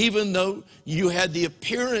 even though you had the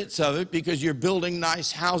appearance of it because you're building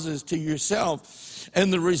nice houses to yourself.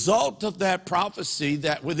 And the result of that prophecy,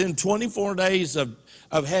 that within 24 days of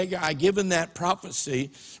Haggai given that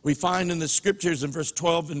prophecy, we find in the scriptures in verse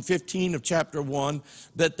 12 and 15 of chapter 1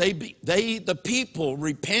 that the people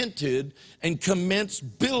repented and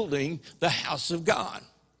commenced building the house of God.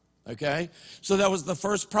 Okay? So that was the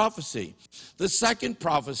first prophecy. The second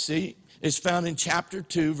prophecy is found in chapter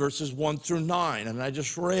 2, verses 1 through 9. And I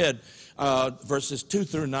just read verses 2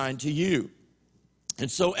 through 9 to you. And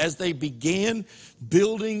so as they began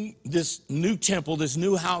building this new temple, this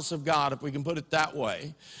new house of God, if we can put it that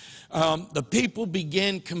way, the people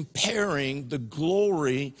began comparing the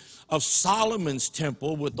glory of Solomon's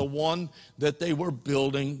temple with the one that they were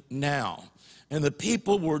building now. And the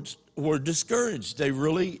people were discouraged. They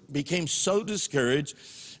really became so discouraged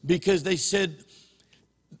because they said,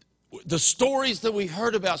 the stories that we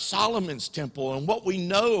heard about Solomon's temple and what we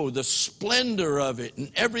know, the splendor of it and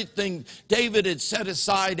everything, David had set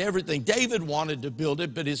aside everything. David wanted to build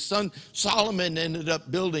it, but his son Solomon ended up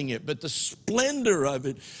building it. But the splendor of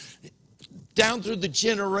it, down through the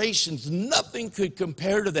generations, nothing could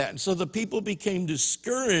compare to that. And so the people became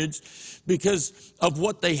discouraged because of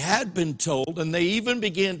what they had been told, and they even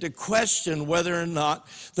began to question whether or not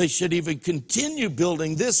they should even continue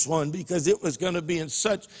building this one because it was going to be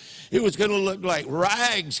it was going to look like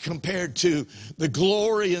rags compared to the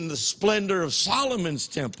glory and the splendor of Solomon's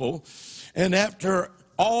temple. And after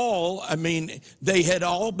all, I mean, they had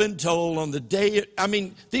all been told on the day,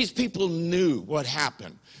 these people knew what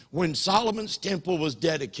happened when Solomon's temple was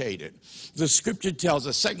dedicated. The scripture tells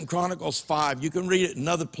us, 2 Chronicles 5, you can read it in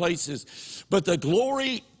other places, but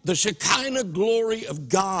the Shekinah glory of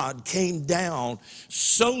God came down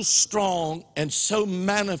so strong and so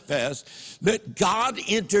manifest that God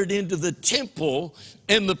entered into the temple,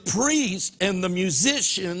 and the priests and the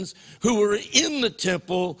musicians who were in the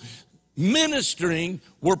temple ministering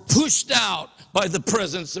were pushed out by the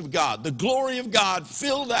presence of God. The glory of God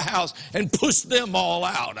filled the house and pushed them all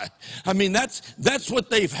out. I mean, that's what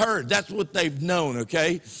they've heard. That's what they've known,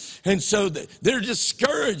 okay? And so they're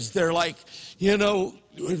discouraged. They're like,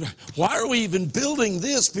 why are we even building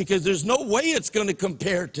this? Because there's no way it's going to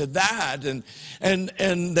compare to that.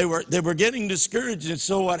 And they were getting discouraged. And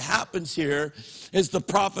so what happens here is the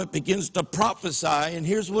prophet begins to prophesy. And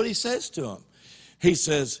here's what he says to them. He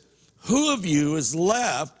says, who of you is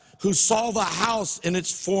left who saw the house in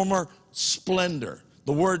its former splendor?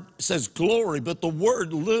 The word says glory, but the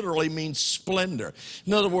word literally means splendor.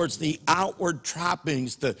 In other words, the outward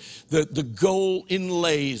trappings, the gold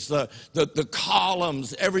inlays, the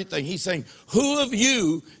columns, everything. He's saying, who of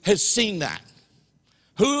you has seen that?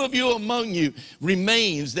 Who of you among you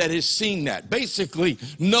remains that has seen that? Basically,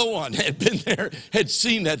 no one had been there, had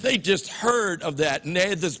seen that. They just heard of that, and they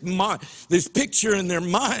had this picture in their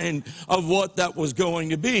mind of what that was going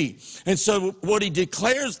to be. And so what he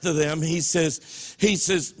declares to them, he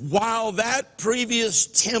says, while that previous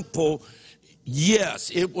temple,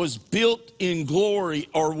 yes, it was built in glory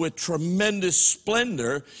or with tremendous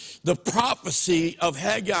splendor, the prophecy of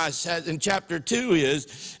Haggai says in chapter 2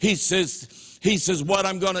 is, he says, what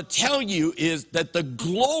I'm going to tell you is that the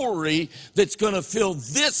glory that's going to fill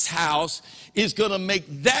this house is going to make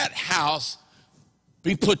that house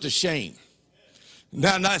be put to shame.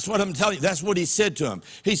 Now, that's what I'm telling you. That's what he said to him.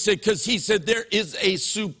 He said, there is a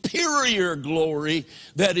superior glory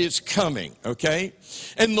that is coming, okay?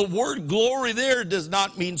 And the word glory there does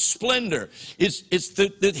not mean splendor. It's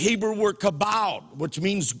the Hebrew word kabod, which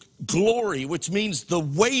means glory, which means the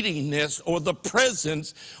weightiness or the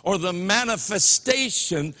presence or the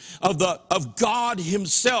manifestation of God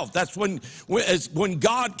himself. That's when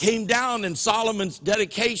God came down in Solomon's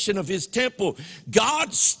dedication of his temple,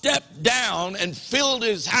 God stepped down and filled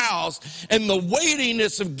his house, and the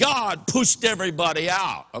weightiness of God pushed everybody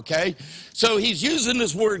out, okay? So he's using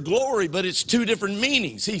this word glory, but it's two different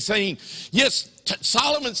meanings. He's saying, yes,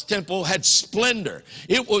 Solomon's temple had splendor.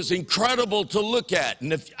 It was incredible to look at.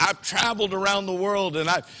 And if I've traveled around the world and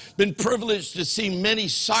I've been privileged to see many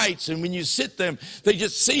sites, and when you sit them, they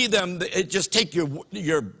just see them, it just take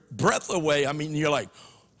your breath away. I mean, you're like,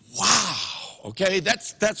 wow, okay,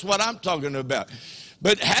 that's what I'm talking about.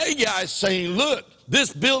 But Haggai is saying, look,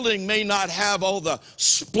 this building may not have all the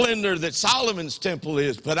splendor that Solomon's temple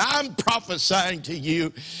is, but I'm prophesying to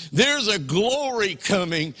you, there's a glory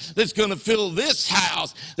coming that's going to fill this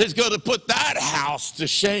house, that's going to put that house to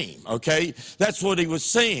shame, okay? That's what he was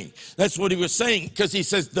saying. That's what he was saying, because he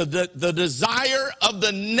says the desire of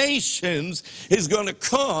the nations is going to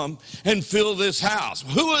come and fill this house.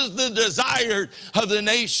 Who is the desire of the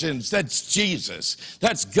nations? That's Jesus.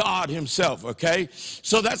 That's God himself, okay?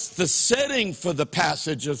 So that's the setting for the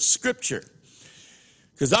passage of Scripture.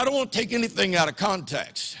 Because I don't want to take anything out of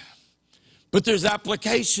context. But there's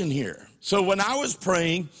application here. So when I was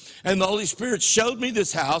praying and the Holy Spirit showed me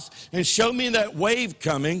this house and showed me that wave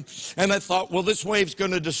coming, and I thought, well, this wave's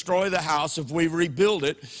going to destroy the house if we rebuild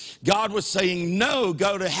it. God was saying, no,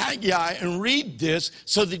 go to Haggai and read this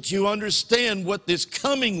so that you understand what this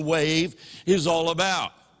coming wave is all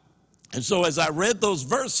about. And so as I read those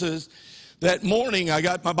verses, that morning, I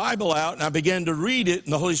got my Bible out and I began to read it,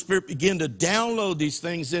 and the Holy Spirit began to download these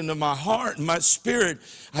things into my heart and my spirit.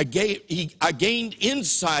 I gained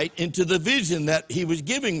insight into the vision that he was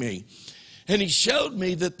giving me. And he showed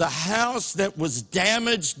me that the house that was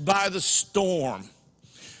damaged by the storm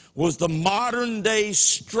was the modern day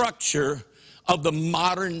structure of the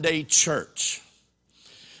modern day church.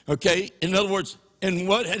 Okay? In other words, and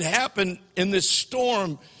what had happened in this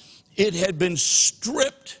storm, it had been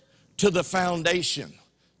stripped to the foundation.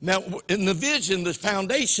 Now, in the vision, the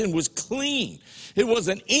foundation was clean. It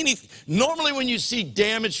wasn't anything. Normally, when you see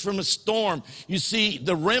damage from a storm, you see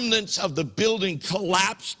the remnants of the building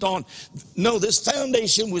collapsed on. No, this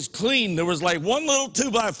foundation was clean. There was like one little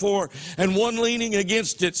 2x4 and one leaning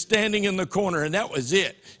against it standing in the corner, and that was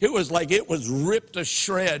it. It was like it was ripped to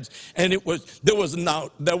shreds, and there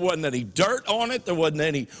wasn't any dirt on it. There wasn't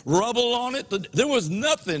any rubble on it. There was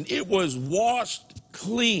nothing. It was washed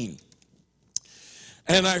clean.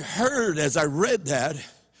 And I heard, as I read that,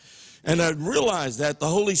 and I realized that the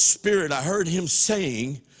Holy Spirit, I heard him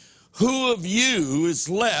saying, who of you is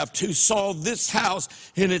left who saw this house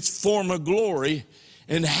in its former glory,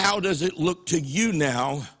 and how does it look to you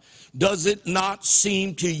now? Does it not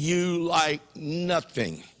seem to you like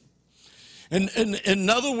nothing? And in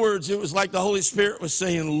other words, it was like the Holy Spirit was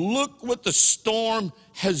saying, look what the storm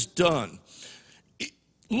has done.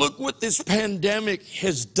 Look what this pandemic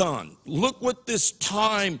has done. Look what this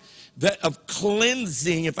time of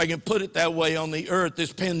cleansing, if I can put it that way, on the earth,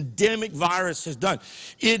 this pandemic virus has done.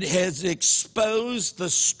 It has exposed the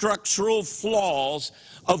structural flaws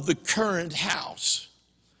of the current house.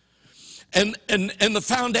 And the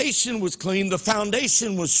foundation was clean, the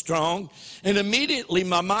foundation was strong, and immediately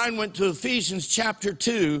my mind went to Ephesians chapter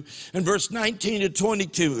 2 and verse 19 to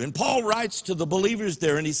 22. And Paul writes to the believers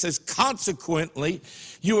there, and he says, consequently,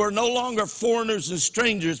 you are no longer foreigners and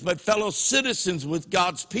strangers, but fellow citizens with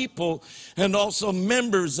God's people and also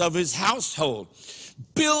members of his household,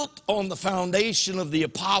 built on the foundation of the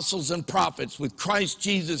apostles and prophets, with Christ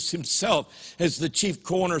Jesus himself as the chief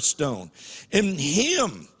cornerstone. In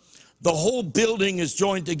him, the whole building is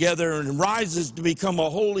joined together and rises to become a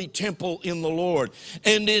holy temple in the Lord.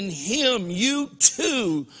 And in him, you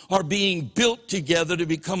too are being built together to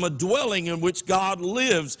become a dwelling in which God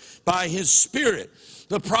lives by his Spirit.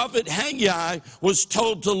 The prophet Haggai was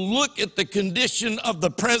told to look at the condition of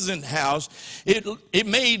the present house. It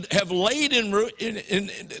may have laid in ruins.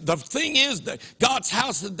 The thing is that God's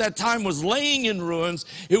house at that time was laying in ruins.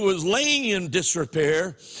 It was laying in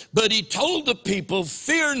disrepair. But he told the people,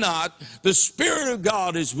 fear not, the Spirit of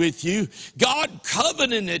God is with you. God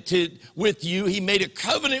covenanted with you. He made a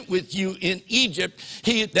covenant with you in Egypt.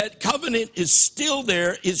 That covenant is still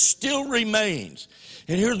there. It still remains.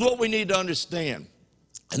 And here's what we need to understand.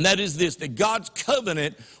 And that is this, that God's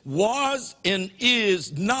covenant was and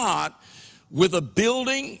is not with a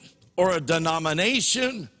building or a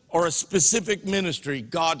denomination or a specific ministry.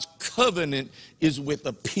 God's covenant is with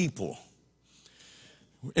a people.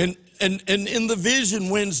 And in the vision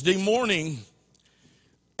Wednesday morning,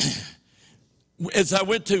 as I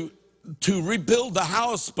went to rebuild the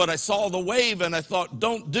house, but I saw the wave and I thought,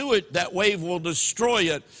 don't do it, that wave will destroy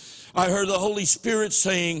it. I heard the Holy Spirit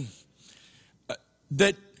saying,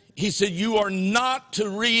 that he said, you are not to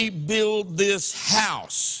rebuild this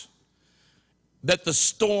house that the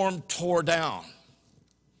storm tore down.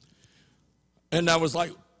 And I was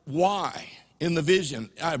like, why? In the vision,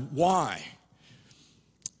 why?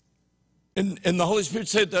 And the Holy Spirit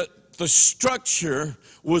said that the structure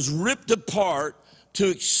was ripped apart to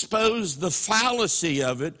expose the fallacy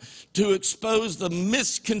of it, to expose the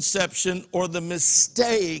misconception or the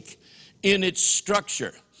mistake in its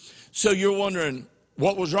structure. So you're wondering,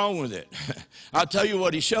 what was wrong with it? I'll tell you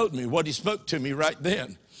what he showed me, what he spoke to me right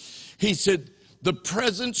then. He said, the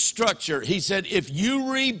present structure. He said, if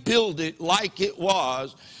you rebuild it like it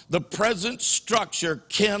was, the present structure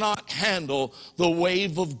cannot handle the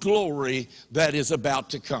wave of glory that is about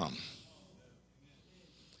to come.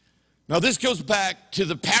 Now, this goes back to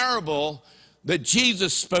the parable that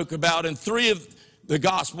Jesus spoke about in 3 of the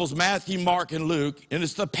Gospels, Matthew, Mark, and Luke, and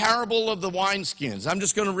it's the parable of the wineskins. I'm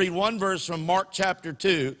just going to read one verse from Mark chapter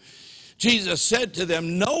 2. Jesus said to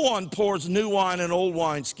them, no one pours new wine in old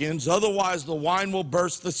wineskins, otherwise the wine will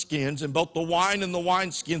burst the skins, and both the wine and the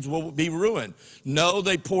wineskins will be ruined. No,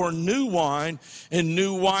 they pour new wine in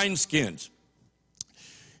new wineskins.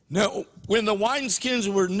 Now, when the wineskins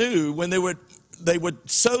were new, when they would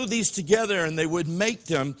sew these together and they would make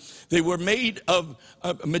them, they were made of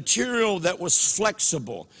a material that was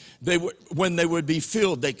flexible. When they would be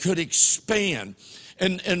filled, they could expand.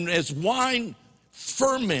 And as wine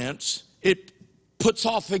ferments, it puts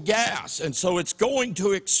off a gas, and so it's going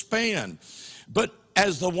to expand. But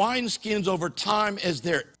as the wineskins over time, as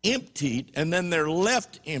they're emptied and then they're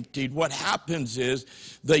left emptied, what happens is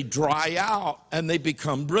they dry out and they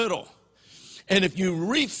become brittle. And if you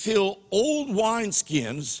refill old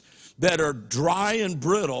wineskins that are dry and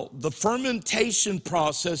brittle, the fermentation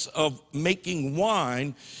process of making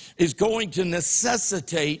wine is going to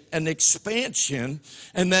necessitate an expansion,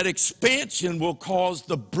 and that expansion will cause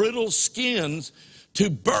the brittle skins to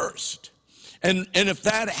burst. And if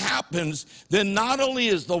that happens, then not only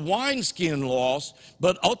is the wineskin lost,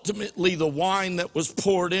 but ultimately the wine that was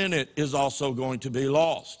poured in it is also going to be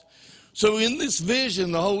lost. So in this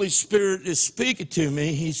vision, the Holy Spirit is speaking to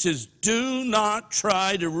me. He says, do not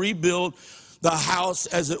try to rebuild the house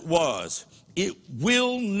as it was. It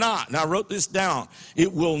will not, and I wrote this down,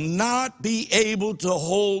 it will not be able to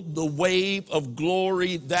hold the wave of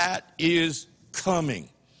glory that is coming.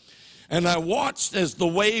 And I watched as the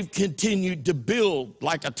wave continued to build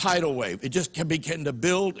like a tidal wave. It just began to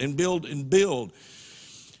build and build and build.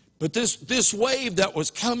 But this wave that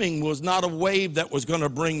was coming was not a wave that was going to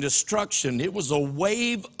bring destruction. It was a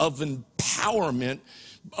wave of empowerment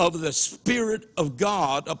of the Spirit of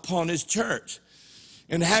God upon His church.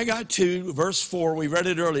 In Haggai 2, verse 4, we read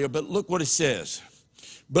it earlier, but look what it says.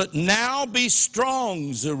 But now be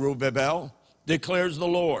strong, Zerubbabel, declares the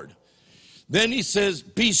Lord. Then he says,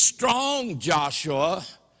 be strong, Joshua.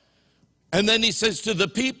 And then he says to the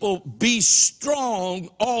people, be strong,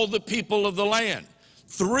 all the people of the land.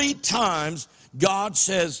 3 times God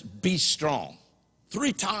says, be strong.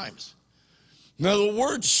 3 times. Now the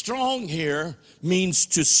word strong here means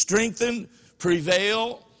to strengthen,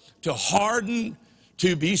 prevail, to harden,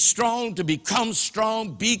 to be strong, to become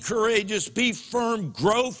strong, be courageous, be firm,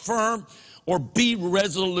 grow firm, or be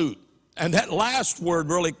resolute. And that last word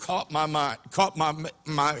really caught my mind, caught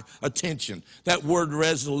my attention, that word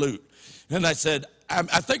resolute. And I said, I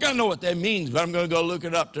think I know what that means, but I'm going to go look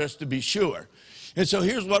it up just to be sure. And so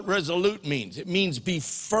here's what resolute means. It means be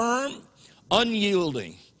firm,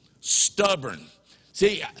 unyielding, stubborn.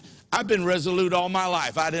 See, I've been resolute all my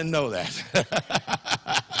life. I didn't know that.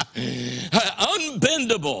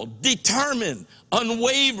 Unbendable, determined,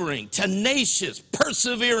 unwavering, tenacious,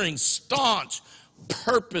 persevering, staunch,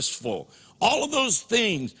 purposeful. All of those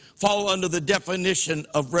things fall under the definition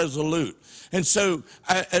of resolute. And so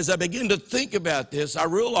as I begin to think about this, I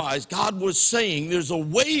realized God was saying there's a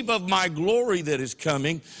wave of my glory that is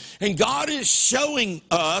coming, and God is showing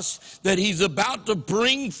us that He's about to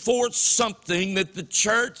bring forth something that the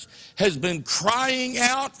church has been crying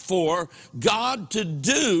out for God to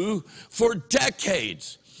do for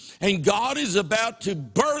decades. And God is about to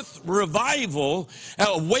birth revival.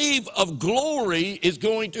 A wave of glory is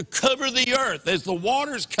going to cover the earth. As the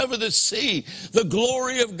waters cover the sea, the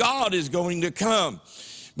glory of God is going to come.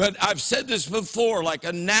 But I've said this before, like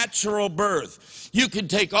a natural birth. You can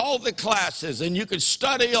take all the classes and you can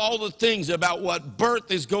study all the things about what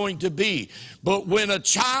birth is going to be. But when a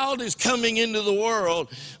child is coming into the world,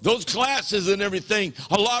 those classes and everything,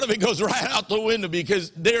 a lot of it goes right out the window,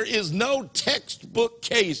 because there is no textbook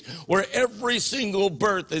case where every single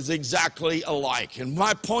birth is exactly alike. And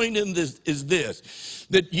my point in this is this,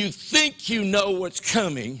 that you think you know what's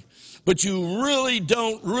coming, but you really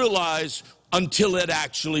don't realize until it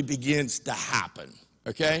actually begins to happen,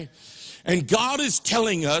 okay? And God is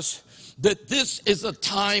telling us that this is a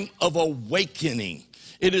time of awakening.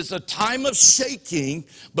 It is a time of shaking,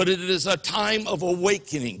 but it is a time of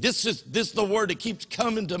awakening. This is the word that keeps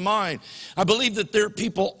coming to mind. I believe that there are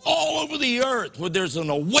people all over the earth where there's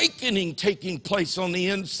an awakening taking place on the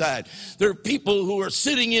inside. There are people who are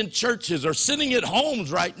sitting in churches or sitting at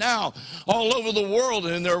homes right now all over the world,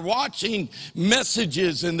 and they're watching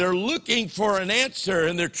messages and they're looking for an answer,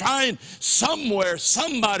 and they're trying somewhere,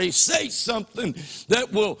 somebody say something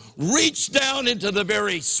that will reach down into the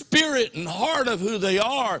very spirit and heart of who they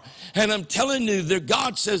are. And I'm telling you that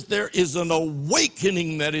God says there is an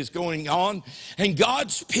awakening that is going on, and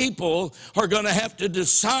God's people are going to have to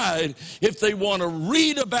decide if they want to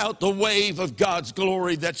read about the wave of God's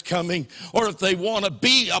glory that's coming, or if they want to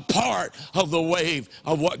be a part of the wave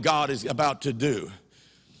of what God is about to do.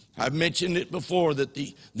 I've mentioned it before that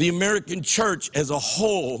the American church as a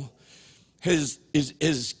whole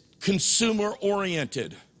is consumer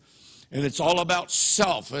oriented. And it's all about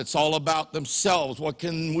self. It's all about themselves. What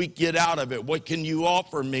can we get out of it? What can you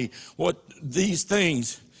offer me? These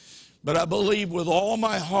things. But I believe with all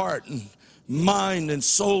my heart and mind and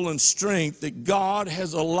soul and strength that God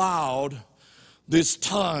has allowed this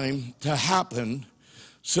time to happen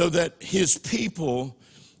so that his people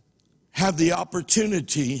have the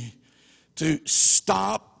opportunity to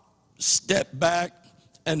stop, step back,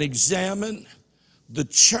 and examine the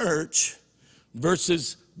church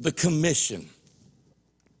versus the commission.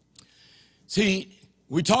 See,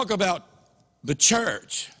 we talk about the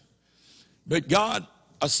church, but God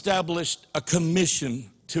established a commission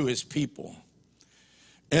to his people.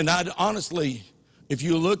 And I'd honestly, if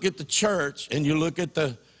you look at the church and you look at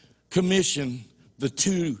the commission, the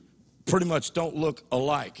two pretty much don't look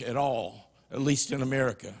alike at all, at least in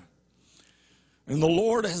America. And the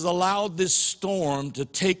Lord has allowed this storm to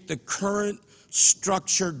take the current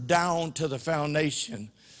structure down to the foundation.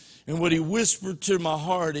 And what he whispered to my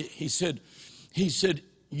heart, he said,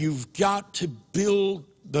 you've got to build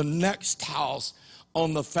the next house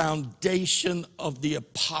on the foundation of the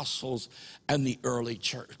apostles and the early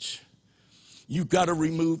church. You've got to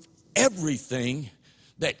remove everything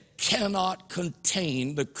that cannot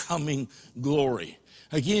contain the coming glory.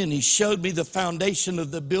 Again, he showed me the foundation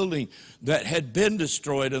of the building that had been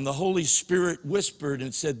destroyed, and the Holy Spirit whispered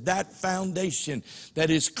and said, that foundation that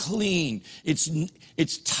is clean,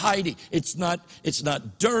 it's tidy, it's not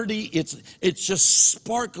dirty, it's just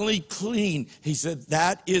sparkly clean. He said,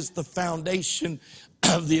 that is the foundation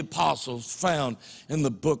of the apostles found in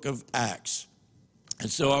the book of Acts.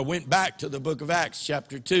 And so I went back to the book of Acts,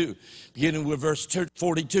 chapter 2, beginning with verse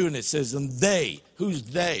 42, and it says, and they, who's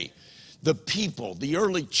they? The people, the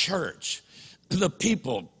early church, the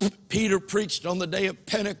people. Peter preached on the day of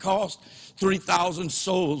Pentecost. 3,000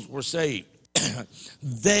 souls were saved.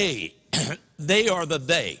 They are the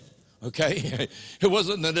they, okay? It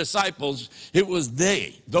wasn't the disciples. It was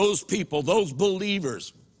they, those people, those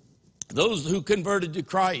believers, those who converted to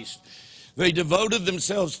Christ. They devoted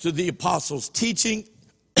themselves to the apostles' teaching,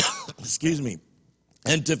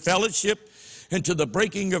 and to fellowship, and to the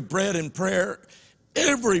breaking of bread and prayer.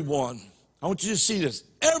 Everyone, I want you to see this,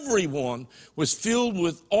 everyone was filled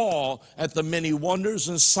with awe at the many wonders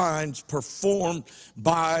and signs performed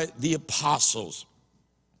by the apostles.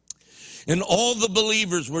 And all the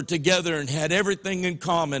believers were together and had everything in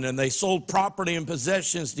common, and they sold property and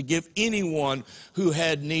possessions to give anyone who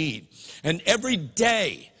had need. And every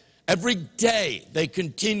day they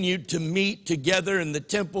continued to meet together in the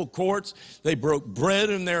temple courts. They broke bread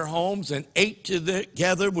in their homes and ate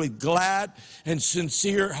together with glad and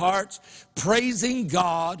sincere hearts, praising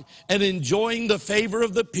God and enjoying the favor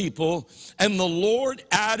of the people. And the Lord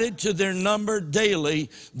added to their number daily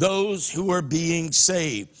those who were being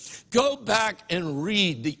saved. Go back and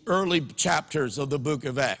read the early chapters of the book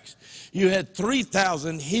of Acts. You had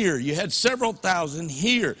 3,000 here. You had several thousand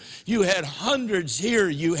here. You had hundreds here.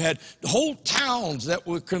 You had whole towns that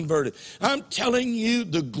were converted. I'm telling you,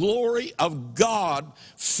 the glory of God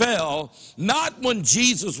fell not when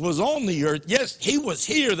Jesus was on the earth. Yes, he was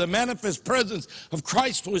here. The manifest presence of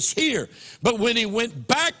Christ was here. But when he went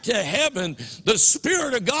back to heaven, the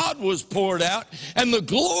Spirit of God was poured out, and the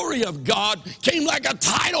glory of God came like a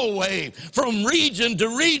tidal wave from region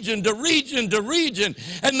to region to region to region,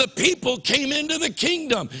 and the people came into the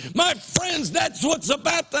kingdom. My friends, that's what's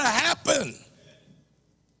about to happen.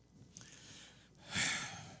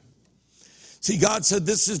 See, God said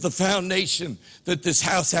this is the foundation that this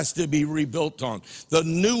house has to be rebuilt on. The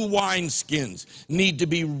new wineskins need to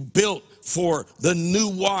be built for the new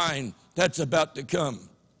wine that's about to come.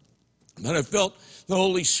 But I felt the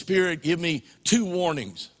Holy Spirit give me two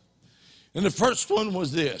warnings. And the first one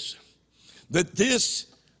was this, that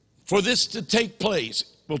for this to take place,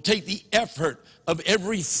 will take the effort of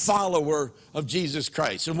every follower of Jesus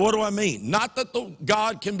Christ. And what do I mean? Not that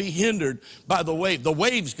God can be hindered by the wave. The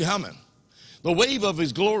wave's coming. The wave of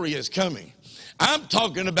his glory is coming. I'm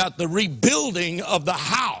talking about the rebuilding of the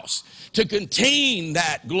house to contain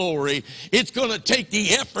that glory. It's going to take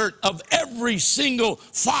the effort of every single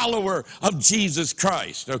follower of Jesus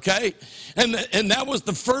Christ, okay? And that was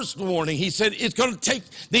the first warning. He said it's going to take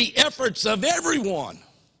the efforts of everyone,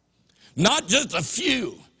 not just a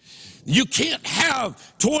few. You can't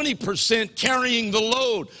have 20% carrying the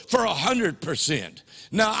load for 100%.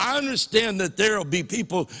 Now, I understand that there will be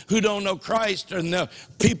people who don't know Christ and the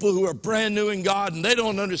people who are brand new in God, and they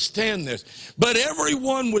don't understand this. But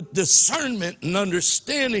everyone with discernment and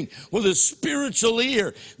understanding, with a spiritual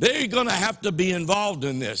ear, they're going to have to be involved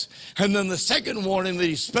in this. And then the second warning that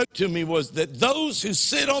he spoke to me was that those who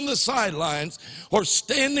sit on the sidelines or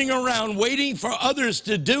standing around waiting for others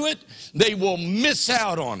to do it, they will miss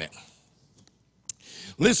out on it.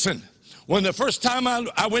 Listen. When the first time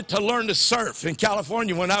I went to learn to surf in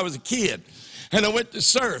California when I was a kid, and I went to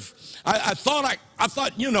surf, I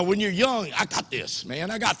thought, you know, when you're young, I got this, man.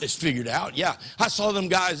 I got this figured out. Yeah, I saw them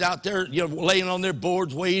guys out there, you know, laying on their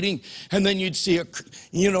boards waiting, and then you'd see a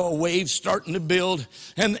wave starting to build,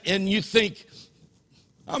 and you think,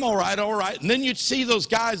 I'm all right. And then you'd see those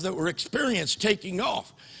guys that were experienced taking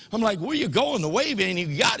off. I'm like, where you going? The wave ain't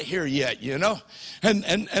even got here yet, you know? And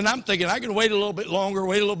I'm thinking, I can wait a little bit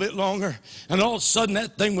longer. And all of a sudden,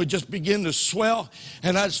 that thing would just begin to swell,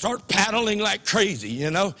 and I'd start paddling like crazy,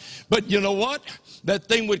 you know? But you know what? That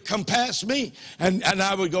thing would come past me, and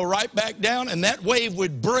I would go right back down, and that wave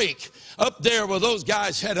would break up there where those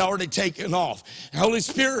guys had already taken off. The Holy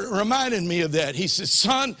Spirit reminded me of that. He said,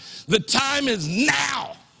 son, the time is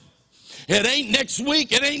now. It ain't next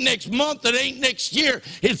week, it ain't next month, it ain't next year.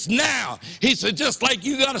 It's now. He said, just like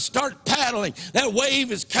you got to start paddling, that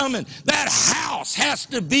wave is coming. That house has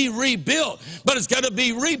to be rebuilt, but it's got to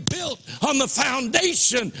be rebuilt on the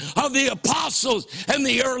foundation of the apostles and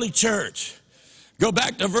the early church. Go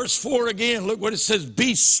back to verse 4 again. Look what it says.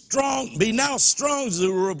 Be strong. Be now strong,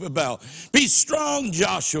 Zerubbabel. Be strong,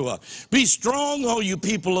 Joshua. Be strong, all you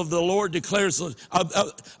people of the Lord, declares of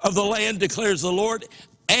the land, declares the Lord,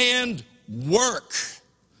 and work.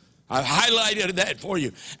 I've highlighted that for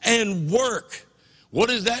you. And work. What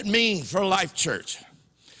does that mean for Life Church?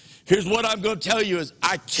 Here's what I'm going to tell you is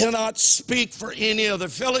I cannot speak for any other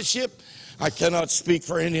fellowship. I cannot speak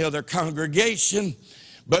for any other congregation.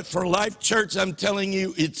 But for Life Church, I'm telling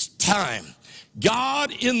you, it's time.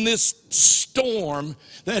 God, in this storm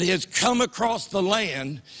that has come across the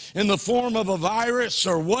land in the form of a virus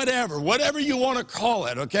or whatever you want to call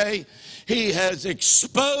it, okay? He has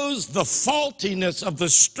exposed the faultiness of the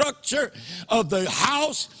structure of the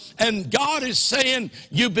house, and God is saying,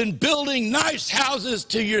 you've been building nice houses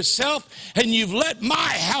to yourself, and you've let my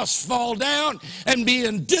house fall down and be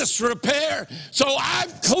in disrepair. So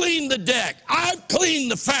I've cleaned the deck, I've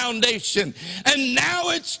cleaned the foundation, and now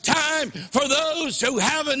it's time for those who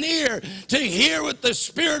have an ear to hear what the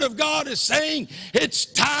Spirit of God is saying. It's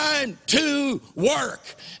time to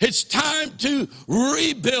work. It's time to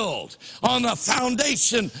rebuild on the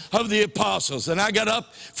foundation of the apostles. And I got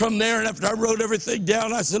up from there, and after I wrote everything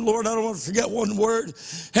down, I said, Lord, I don't want to forget one word.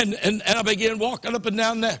 And I began walking up and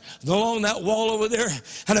down there, along that wall over there,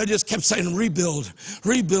 and I just kept saying, rebuild,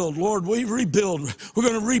 Lord, we rebuild. We're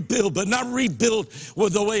going to rebuild, but not rebuild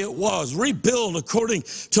with the way it was. Rebuild according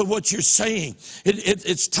to what you're saying.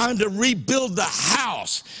 It's time to rebuild the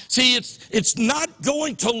house. See, it's not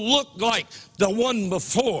going to look like the one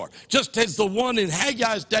before, just as the one in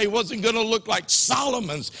Haggai's day wasn't going to look like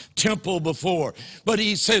Solomon's temple before. But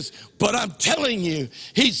he says, but I'm telling you,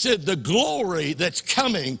 he said the glory that's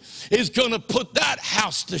coming is going to put that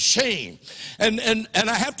house to shame. And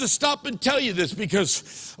I have to stop and tell you this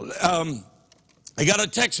because I got a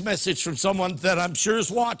text message from someone that I'm sure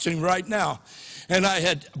is watching right now. And I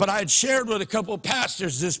had shared with a couple of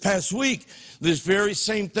pastors this past week this very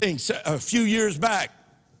same thing a few years back.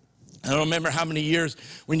 I don't remember how many years.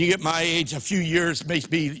 When you get my age, a few years,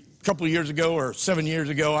 maybe a couple of years ago or 7 years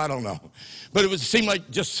ago, I don't know. But it seemed like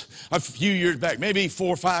just a few years back, maybe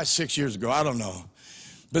 4, 5, 6 years ago, I don't know.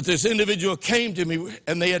 But this individual came to me,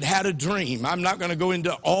 and they had a dream. I'm not going to go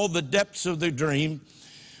into all the depths of their dream,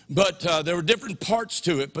 but there were different parts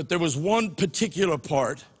to it. But there was one particular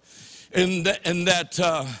part in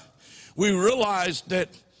that we realized that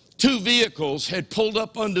 2 vehicles had pulled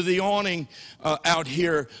up under the awning out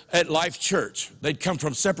here at Life Church. They'd come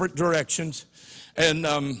from separate directions, and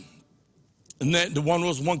then the one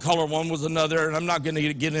was one color, one was another, and I'm not going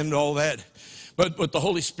to get into all that. But the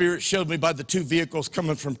Holy Spirit showed me by the two vehicles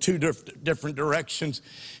coming from two different directions.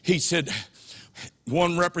 He said,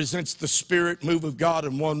 one represents the Spirit move of God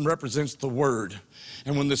and one represents the Word.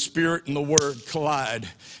 And when the Spirit and the Word collide,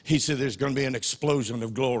 he said there's going to be an explosion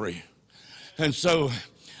of glory. And so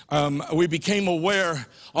we became aware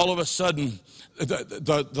all of a sudden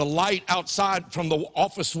the light outside from the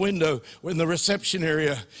office window in the reception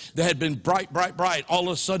area that had been bright, bright, bright. All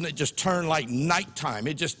of a sudden it just turned like nighttime.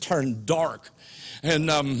 It just turned dark.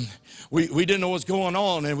 And we didn't know what was going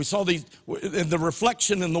on. And we saw these, in the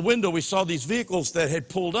reflection in the window, we saw these vehicles that had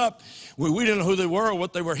pulled up. We didn't know who they were or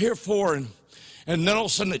what they were here for. And then all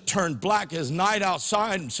of a sudden it turned black as night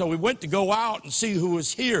outside. And so we went to go out and see who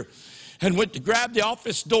was here and went to grab the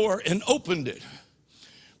office door and opened it.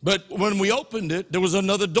 But when we opened it, there was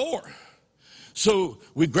another door. So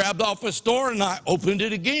we grabbed the office door and I opened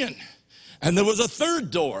it again. And there was a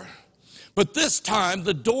third door. But this time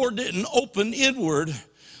the door didn't open inward.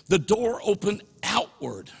 The door opened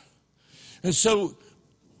outward. And so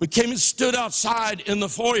we came and stood outside in the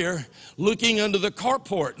foyer looking under the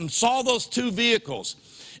carport and saw those two vehicles.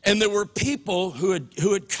 And there were people who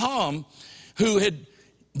had come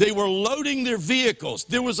they were loading their vehicles.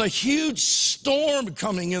 There was a huge storm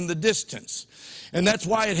coming in the distance. And that's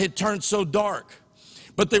why it had turned so dark.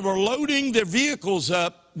 But they were loading their vehicles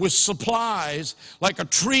up with supplies, like a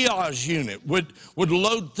triage unit would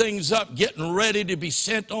load things up, getting ready to be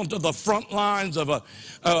sent onto the front lines of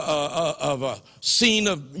a scene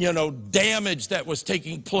of damage that was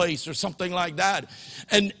taking place or something like that.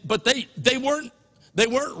 But they weren't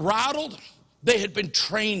rattled. They had been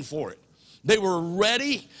trained for it. They were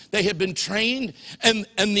ready. They had been trained. And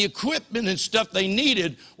the equipment and stuff they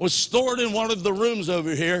needed was stored in one of the rooms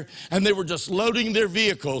over here. And they were just loading their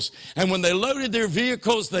vehicles. And when they loaded their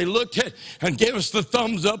vehicles, they looked at and gave us the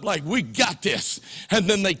thumbs up like, we got this. And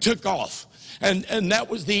then they took off. And that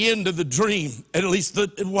was the end of the dream, at least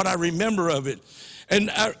what I remember of it. And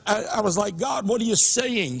I was like, God, what are you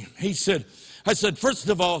saying? I said, first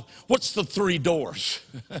of all, what's the three doors?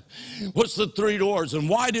 What's the three doors? And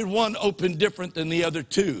why did one open different than the other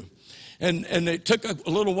two? And it took a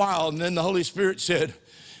little while, and then the Holy Spirit said,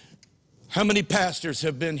 how many pastors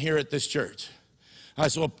have been here at this church? I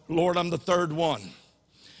said, well, Lord, I'm the third one.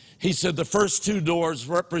 He said the first two doors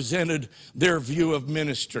represented their view of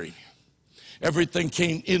ministry. Everything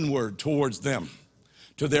came inward towards them,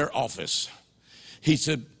 to their office. He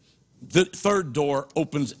said the third door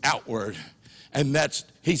opens outward. And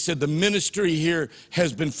he said, the ministry here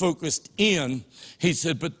has been focused in. He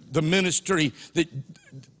said, but the ministry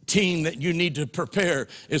team that you need to prepare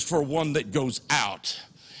is for one that goes out.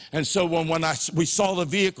 And so when we saw the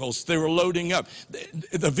vehicles, they were loading up.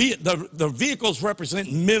 The vehicles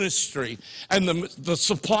represent ministry, and the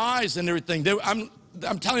supplies and everything.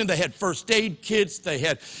 I'm telling you, they had first aid kits. They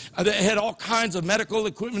had all kinds of medical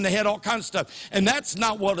equipment. They had all kinds of stuff. And that's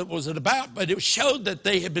not what it was about, but it showed that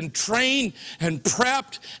they had been trained and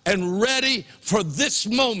prepped and ready for this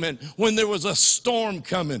moment when there was a storm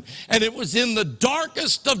coming. And it was in the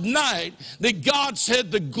darkest of night that God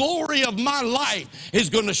said, the glory of my light is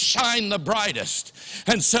going to shine the brightest.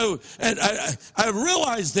 And so I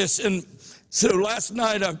realized this. And so last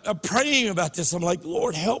night I'm praying about this. I'm like,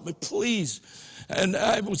 Lord, help me, please. And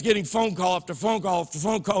I was getting phone call after phone call after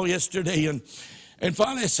phone call yesterday. And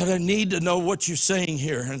finally I said, I need to know what you're saying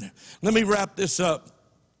here. And let me wrap this up.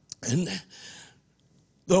 And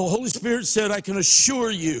the Holy Spirit said, I can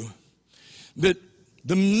assure you that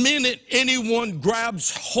the minute anyone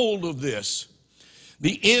grabs hold of this,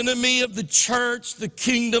 the enemy of the church, the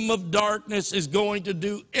kingdom of darkness, is going to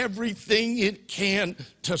do everything it can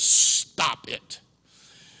to stop it.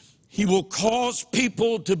 He will cause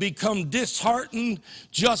people to become disheartened,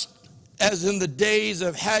 just as in the days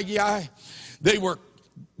of Haggai. They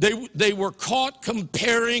were caught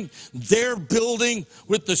comparing their building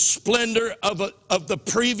with the splendor of the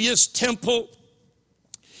previous temple.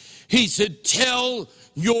 He said, tell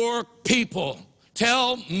your people,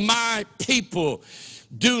 tell my people,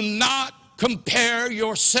 do not compare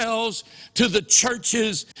yourselves to the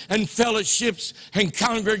churches and fellowships and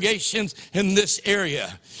congregations in this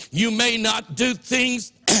area. You may not do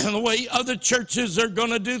things the way other churches are going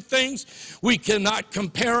to do things. We cannot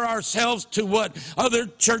compare ourselves to what other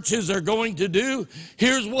churches are going to do.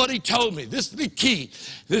 Here's what he told me. This is the key.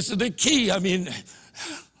 This is the key. I mean,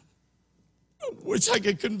 I wish I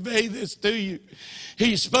could convey this to you.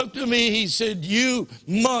 He spoke to me. He said, you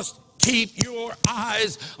must keep your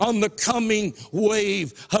eyes on the coming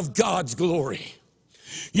wave of God's glory.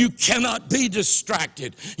 You cannot be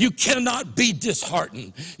distracted. You cannot be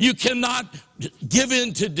disheartened. You cannot give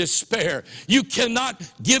in to despair. You cannot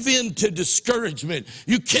give in to discouragement.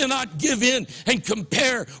 You cannot give in and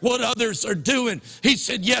compare what others are doing. He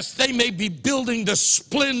said, yes, they may be building the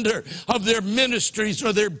splendor of their ministries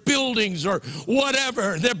or their buildings or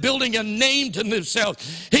whatever. They're building a name to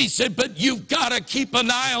themselves. He said, but you've got to keep an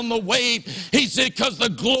eye on the wave. He said, because the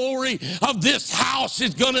glory of this house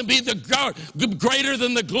is going to be the greater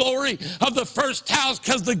than the glory of the first house,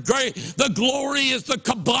 because the glory is the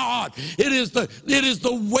kabod. It is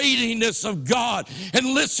the weightiness of God. And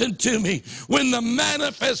listen to me, when the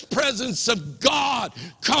manifest presence of God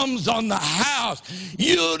comes on the house,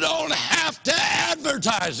 you don't have to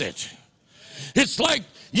advertise it. It's like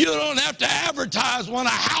you don't have to advertise when a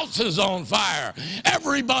house is on fire.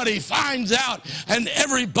 Everybody finds out and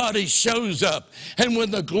everybody shows up. And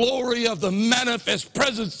when the glory of the manifest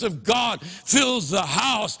presence of God fills the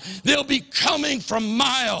house, they'll be coming from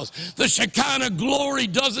miles. The Shekinah glory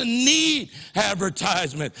doesn't need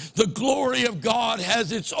advertisement. The glory of God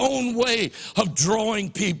has its own way of drawing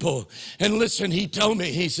people. And listen, he told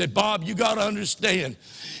me, he said, Bob, you got to understand.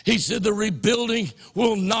 He said, the rebuilding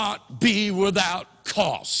will not be without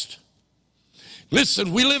cost.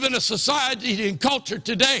 Listen, we live in a society and culture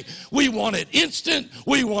today. We want it instant,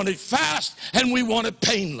 we want it fast, and we want it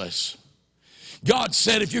painless. God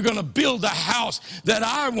said, if you're going to build a house that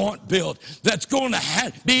I want built, that's going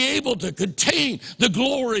to be able to contain the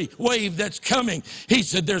glory wave that's coming, he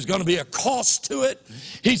said there's going to be a cost to it.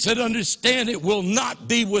 He said, understand, it will not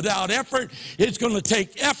be without effort. It's going to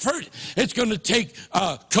take effort. It's going to take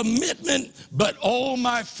commitment. But oh,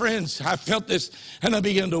 my friends, I felt this and I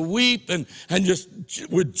began to weep and just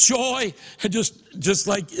with joy, and just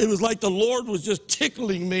like it was like the Lord was just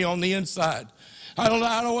tickling me on the inside. I don't know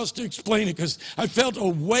how else to explain it, because I felt a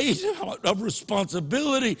weight of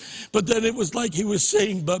responsibility, but then it was like he was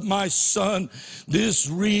saying, but my son, this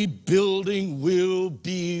rebuilding will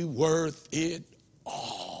be worth it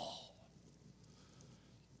all.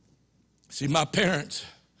 See, my parents,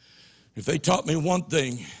 if they taught me one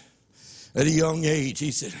thing at a young age,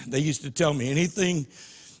 he said, they used to tell me, anything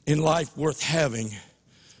in life worth having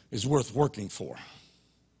is worth working for.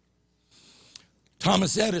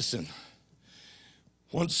 Thomas Edison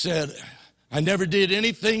once said, I never did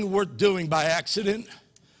anything worth doing by accident,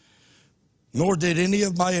 nor did any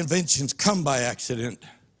of my inventions come by accident.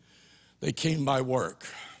 They came by work.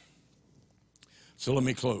 So let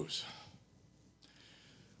me close.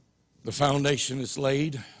 The foundation is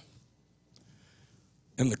laid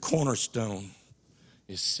and the cornerstone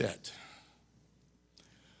is set.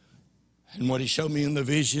 And what he showed me in the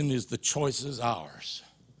vision is the choice is ours.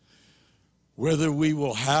 Whether we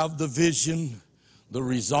will have the vision, the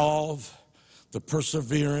resolve, the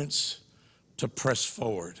perseverance to press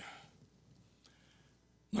forward.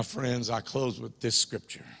 My friends, I close with this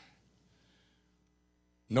scripture.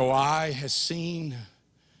 No eye has seen,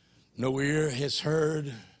 no ear has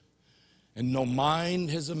heard, and no mind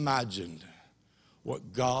has imagined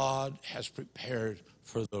what God has prepared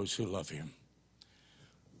for those who love him.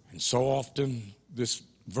 And so often this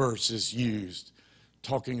verse is used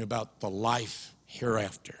talking about the life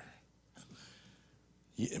hereafter.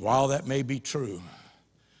 While that may be true,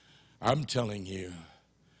 I'm telling you,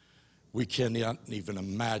 we cannot even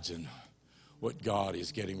imagine what God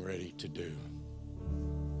is getting ready to do.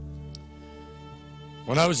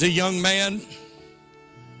 When I was a young man,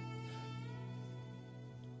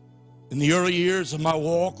 in the early years of my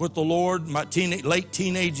walk with the Lord, my late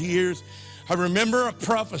teenage years, I remember a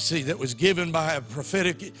prophecy that was given by a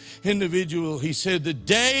prophetic individual. He said, the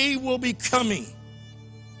day will be coming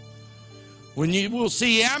when you will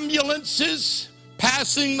see ambulances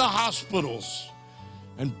passing the hospitals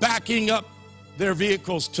and backing up their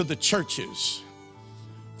vehicles to the churches,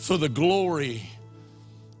 for the glory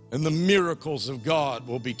and the miracles of God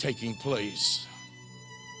will be taking place.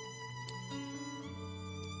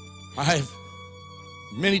 I've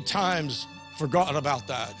many times forgotten about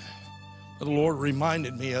that. The Lord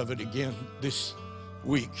reminded me of it again this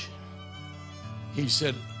week. He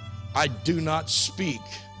said, I do not speak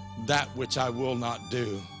that which I will not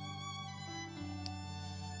do.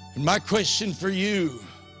 And my question for you,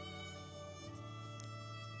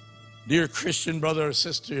 dear Christian brother or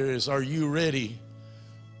sister, is, are you ready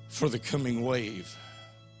for the coming wave?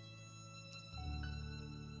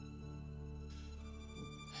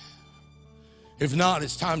 If not,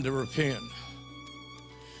 it's time to repent.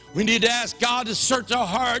 We need to ask God to search our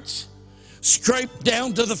hearts, scrape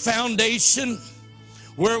down to the foundation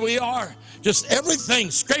where we are. Just everything,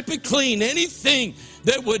 scrape it clean. Anything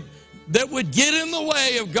that would that would get in the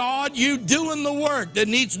way of God, you doing the work that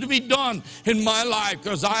needs to be done in my life,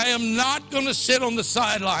 because I am not going to sit on the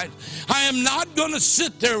sidelines. I am not going to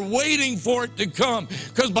sit there waiting for it to come,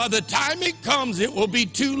 because by the time it comes, it will be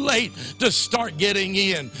too late to start getting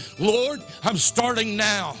in. Lord, I'm starting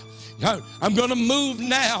now. I'm going to move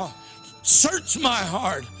now. Search my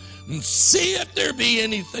heart and see if there be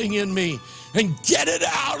anything in me, and get it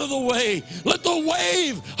out of the way. Let the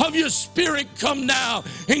wave of your Spirit come now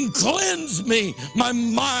and cleanse me, my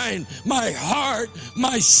mind, my heart,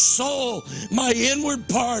 my soul, my inward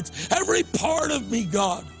parts, every part of me,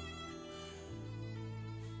 God.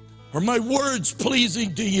 Are my words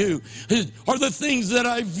pleasing to you? Are the things that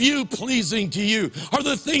I view pleasing to you? Are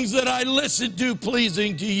the things that I listen to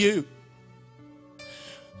pleasing to you?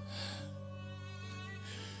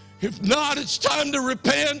 If not, it's time to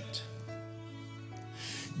repent.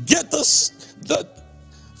 Get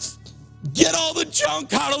all the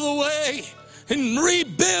junk out of the way and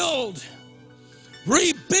rebuild.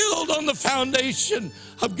 Rebuild on the foundation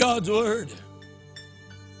of God's Word.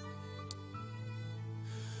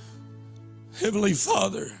 Heavenly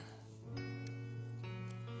Father,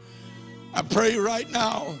 I pray right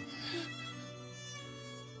now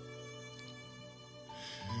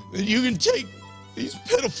that you can take these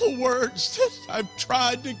pitiful words that I've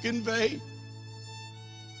tried to convey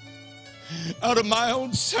out of my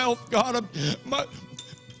own self, God,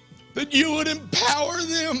 that you would empower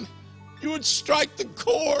them. You would strike the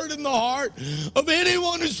chord in the heart of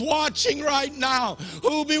anyone who's watching right now, who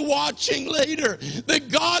will be watching later, that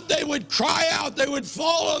God, they would cry out, they would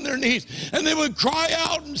fall on their knees, and they would cry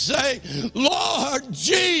out and say, Lord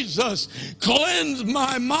Jesus, cleanse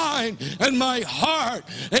my mind and my heart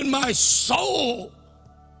and my soul.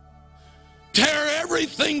 Tear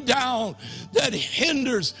everything down that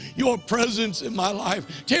hinders your presence in my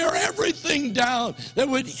life. Tear everything down that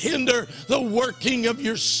would hinder the working of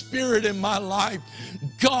your Spirit in my life.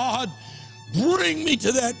 God, bring me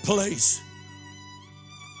to that place.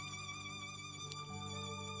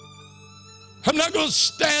 I'm not going to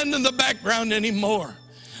stand in the background anymore.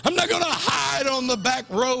 I'm not going to hide on the back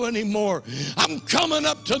row anymore. I'm coming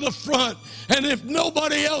up to the front. And if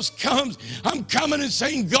nobody else comes, I'm coming and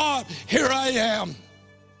saying, God, here I am.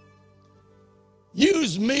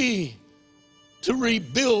 Use me to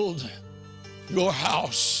rebuild your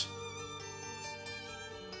house.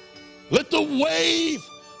 Let the wave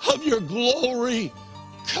of your glory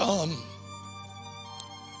come.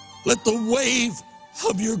 Let the wave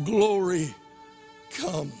of your glory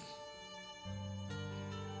come.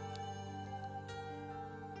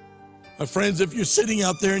 My friends, if you're sitting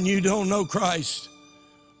out there and you don't know Christ,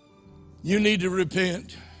 you need to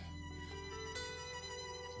repent.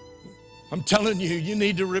 I'm telling you, you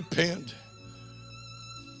need to repent.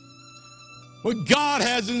 What God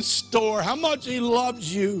has in store, how much He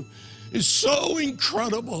loves you, is so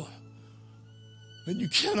incredible. And you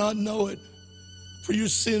cannot know it, for your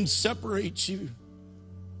sin separates you.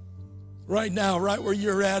 Right now, right where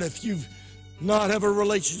you're at, if you've not have a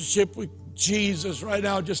relationship with Jesus right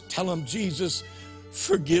now, just tell Him, Jesus,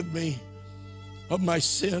 forgive me of my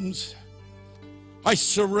sins. I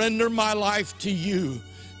surrender my life to you.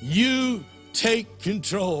 You take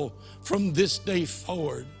control from this day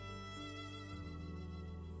forward.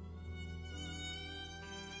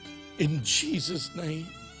 In Jesus' name.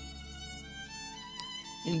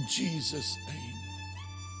 In Jesus' name.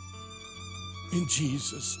 In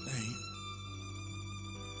Jesus' name.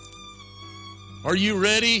 Are you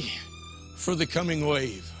ready for the coming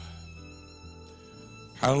wave?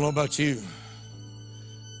 I don't know about you.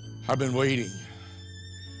 I've been waiting.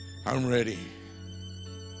 I'm ready.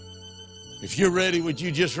 If you're ready, would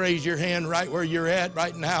you just raise your hand right where you're at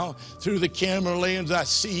right now? Through the camera lens, I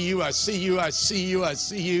see you, I see you, I see you, I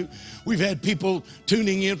see you. We've had people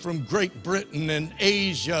tuning in from Great Britain and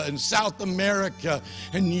Asia and South America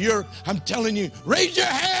and Europe. I'm telling you, raise your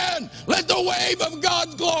hand. Let the wave of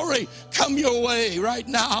God's glory come your way right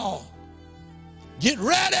now. Get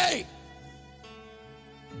ready.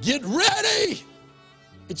 Get ready.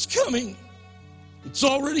 It's coming. It's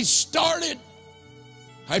already started.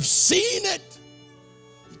 I've seen it.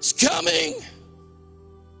 It's coming.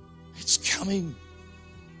 It's coming.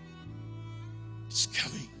 It's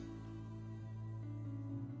coming.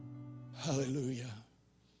 Hallelujah.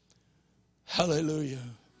 Hallelujah.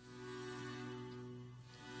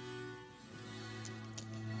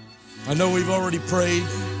 I know we've already prayed.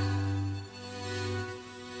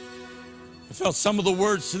 I felt some of the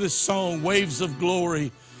words to this song, Waves of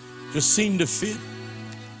Glory, just seem to fit.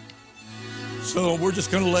 So we're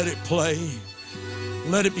just going to let it play.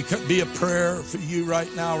 Let it be a prayer for you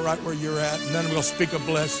right now, right where you're at, and then we'll speak a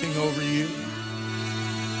blessing over you.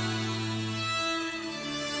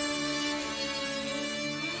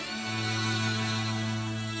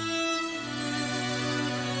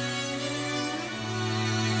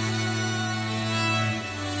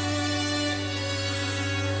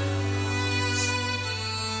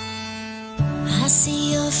 I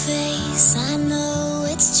see your face, I know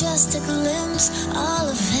it's just a glimpse. All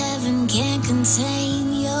of heaven can't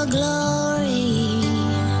contain your glory.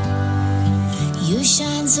 You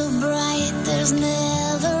shine so bright, there's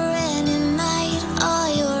never any night.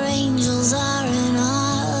 All your angels are in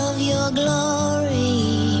awe of your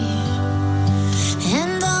glory.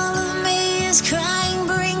 And all of me is crying,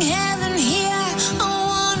 bring heaven here. I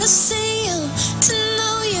want to see you, to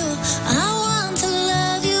know you. I want to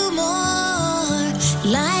love you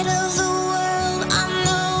more. Light of the world, I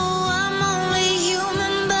know I'm only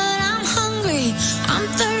human, but I'm hungry, I'm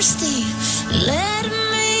thirsty. Let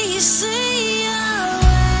me see your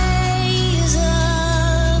ways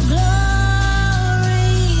of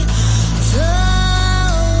glory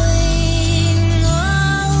flowing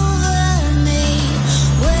over me.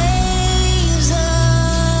 Waves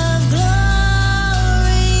of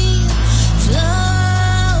glory flowing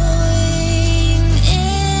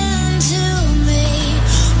into me.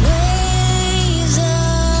 Waves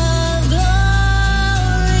of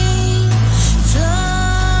glory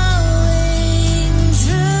flowing through me.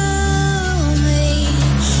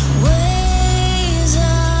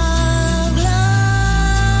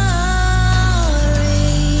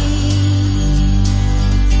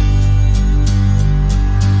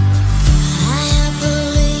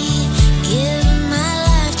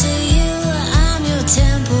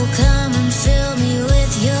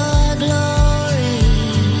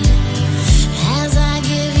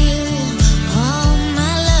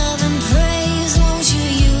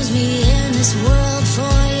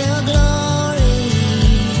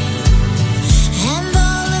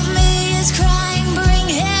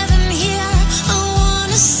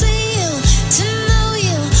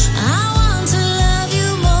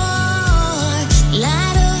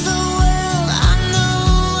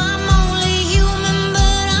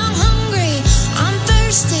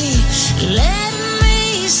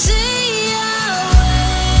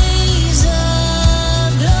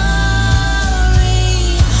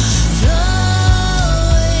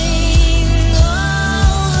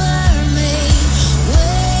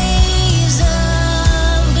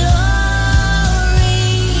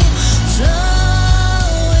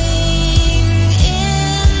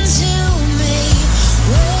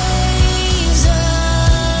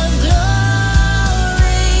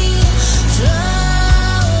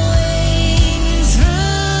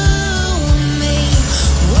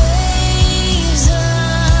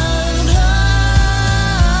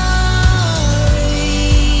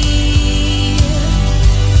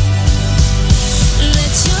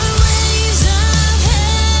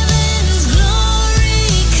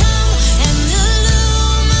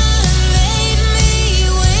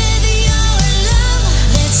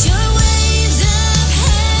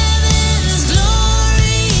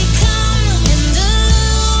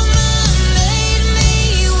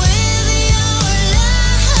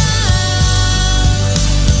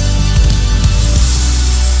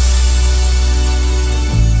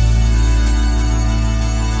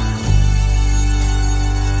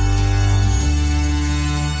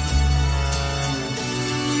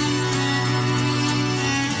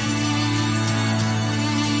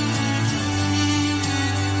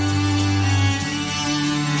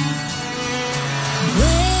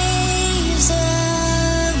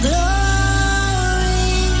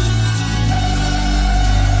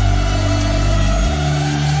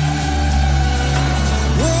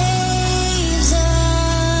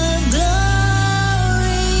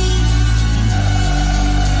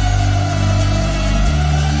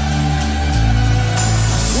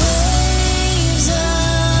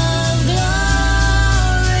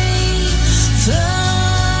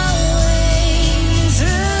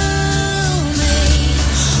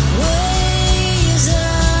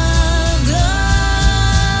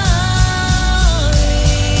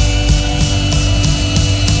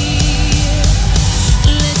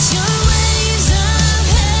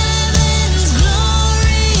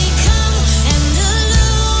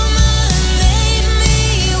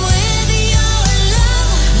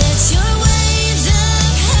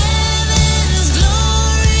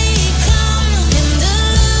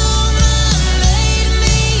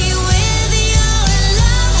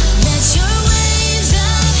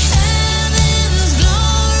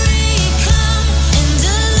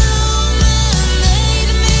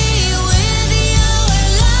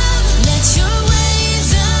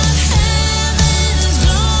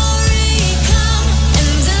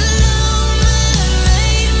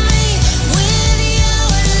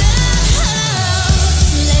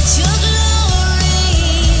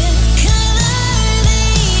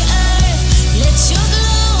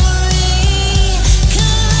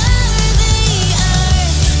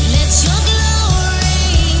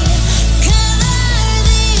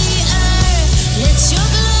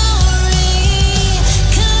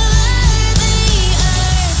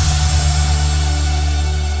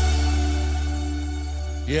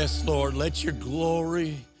 Yes, Lord, let your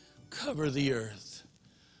glory cover the earth.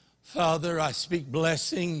 Father, I speak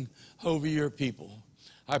blessing over your people.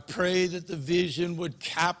 I pray that the vision would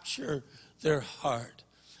capture their heart,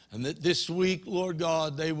 and that this week, Lord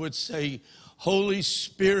God, they would say, Holy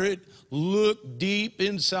Spirit, look deep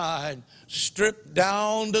inside, strip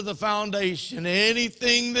down to the foundation,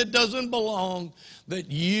 anything that doesn't belong, that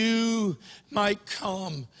you might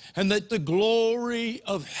come and that the glory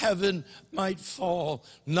of heaven might fall,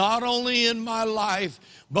 not only in my life,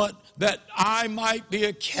 but that I might be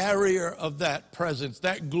a carrier of that presence,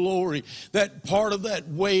 that glory, that part of that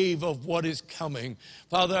wave of what is coming.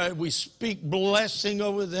 Father, we speak blessing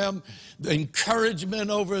over them, encouragement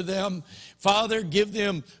over them. Father, give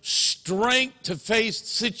them strength to face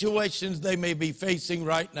situations they may be facing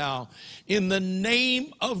right now. In the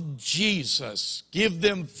name of Jesus, give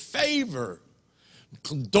them favor.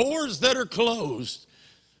 Doors that are closed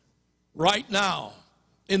right now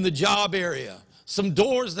in the job area, some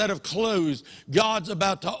doors that have closed, God's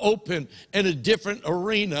about to open in a different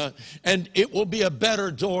arena, and it will be a better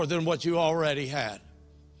door than what you already had.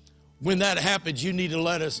 When that happens, you need to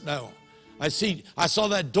let us know. I saw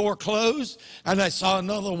that door closed, and I saw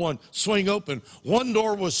another one swing open. One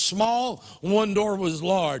door was small, one door was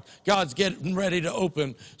large. God's getting ready to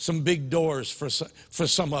open some big doors for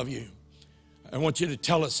some of you. I want you to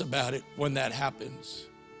tell us about it when that happens.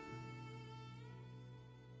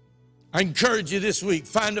 I encourage you this week,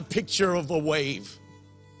 find a picture of a wave.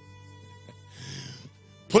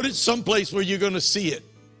 Put it someplace where you're going to see it.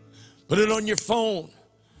 Put it on your phone.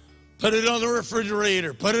 Put it on the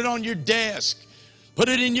refrigerator. Put it on your desk. Put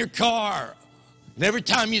it in your car. And every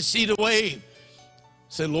time you see the wave,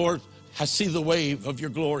 say, Lord, I see the wave of your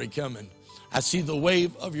glory coming. I see the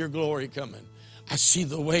wave of your glory coming. I see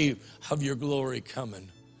the wave of your glory coming.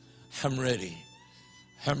 I'm ready.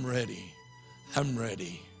 I'm ready. I'm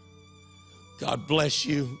ready. God bless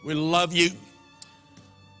you. We love you.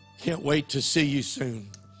 Can't wait to see you soon.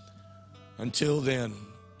 Until then,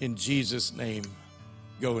 in Jesus' name,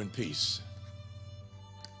 go in peace.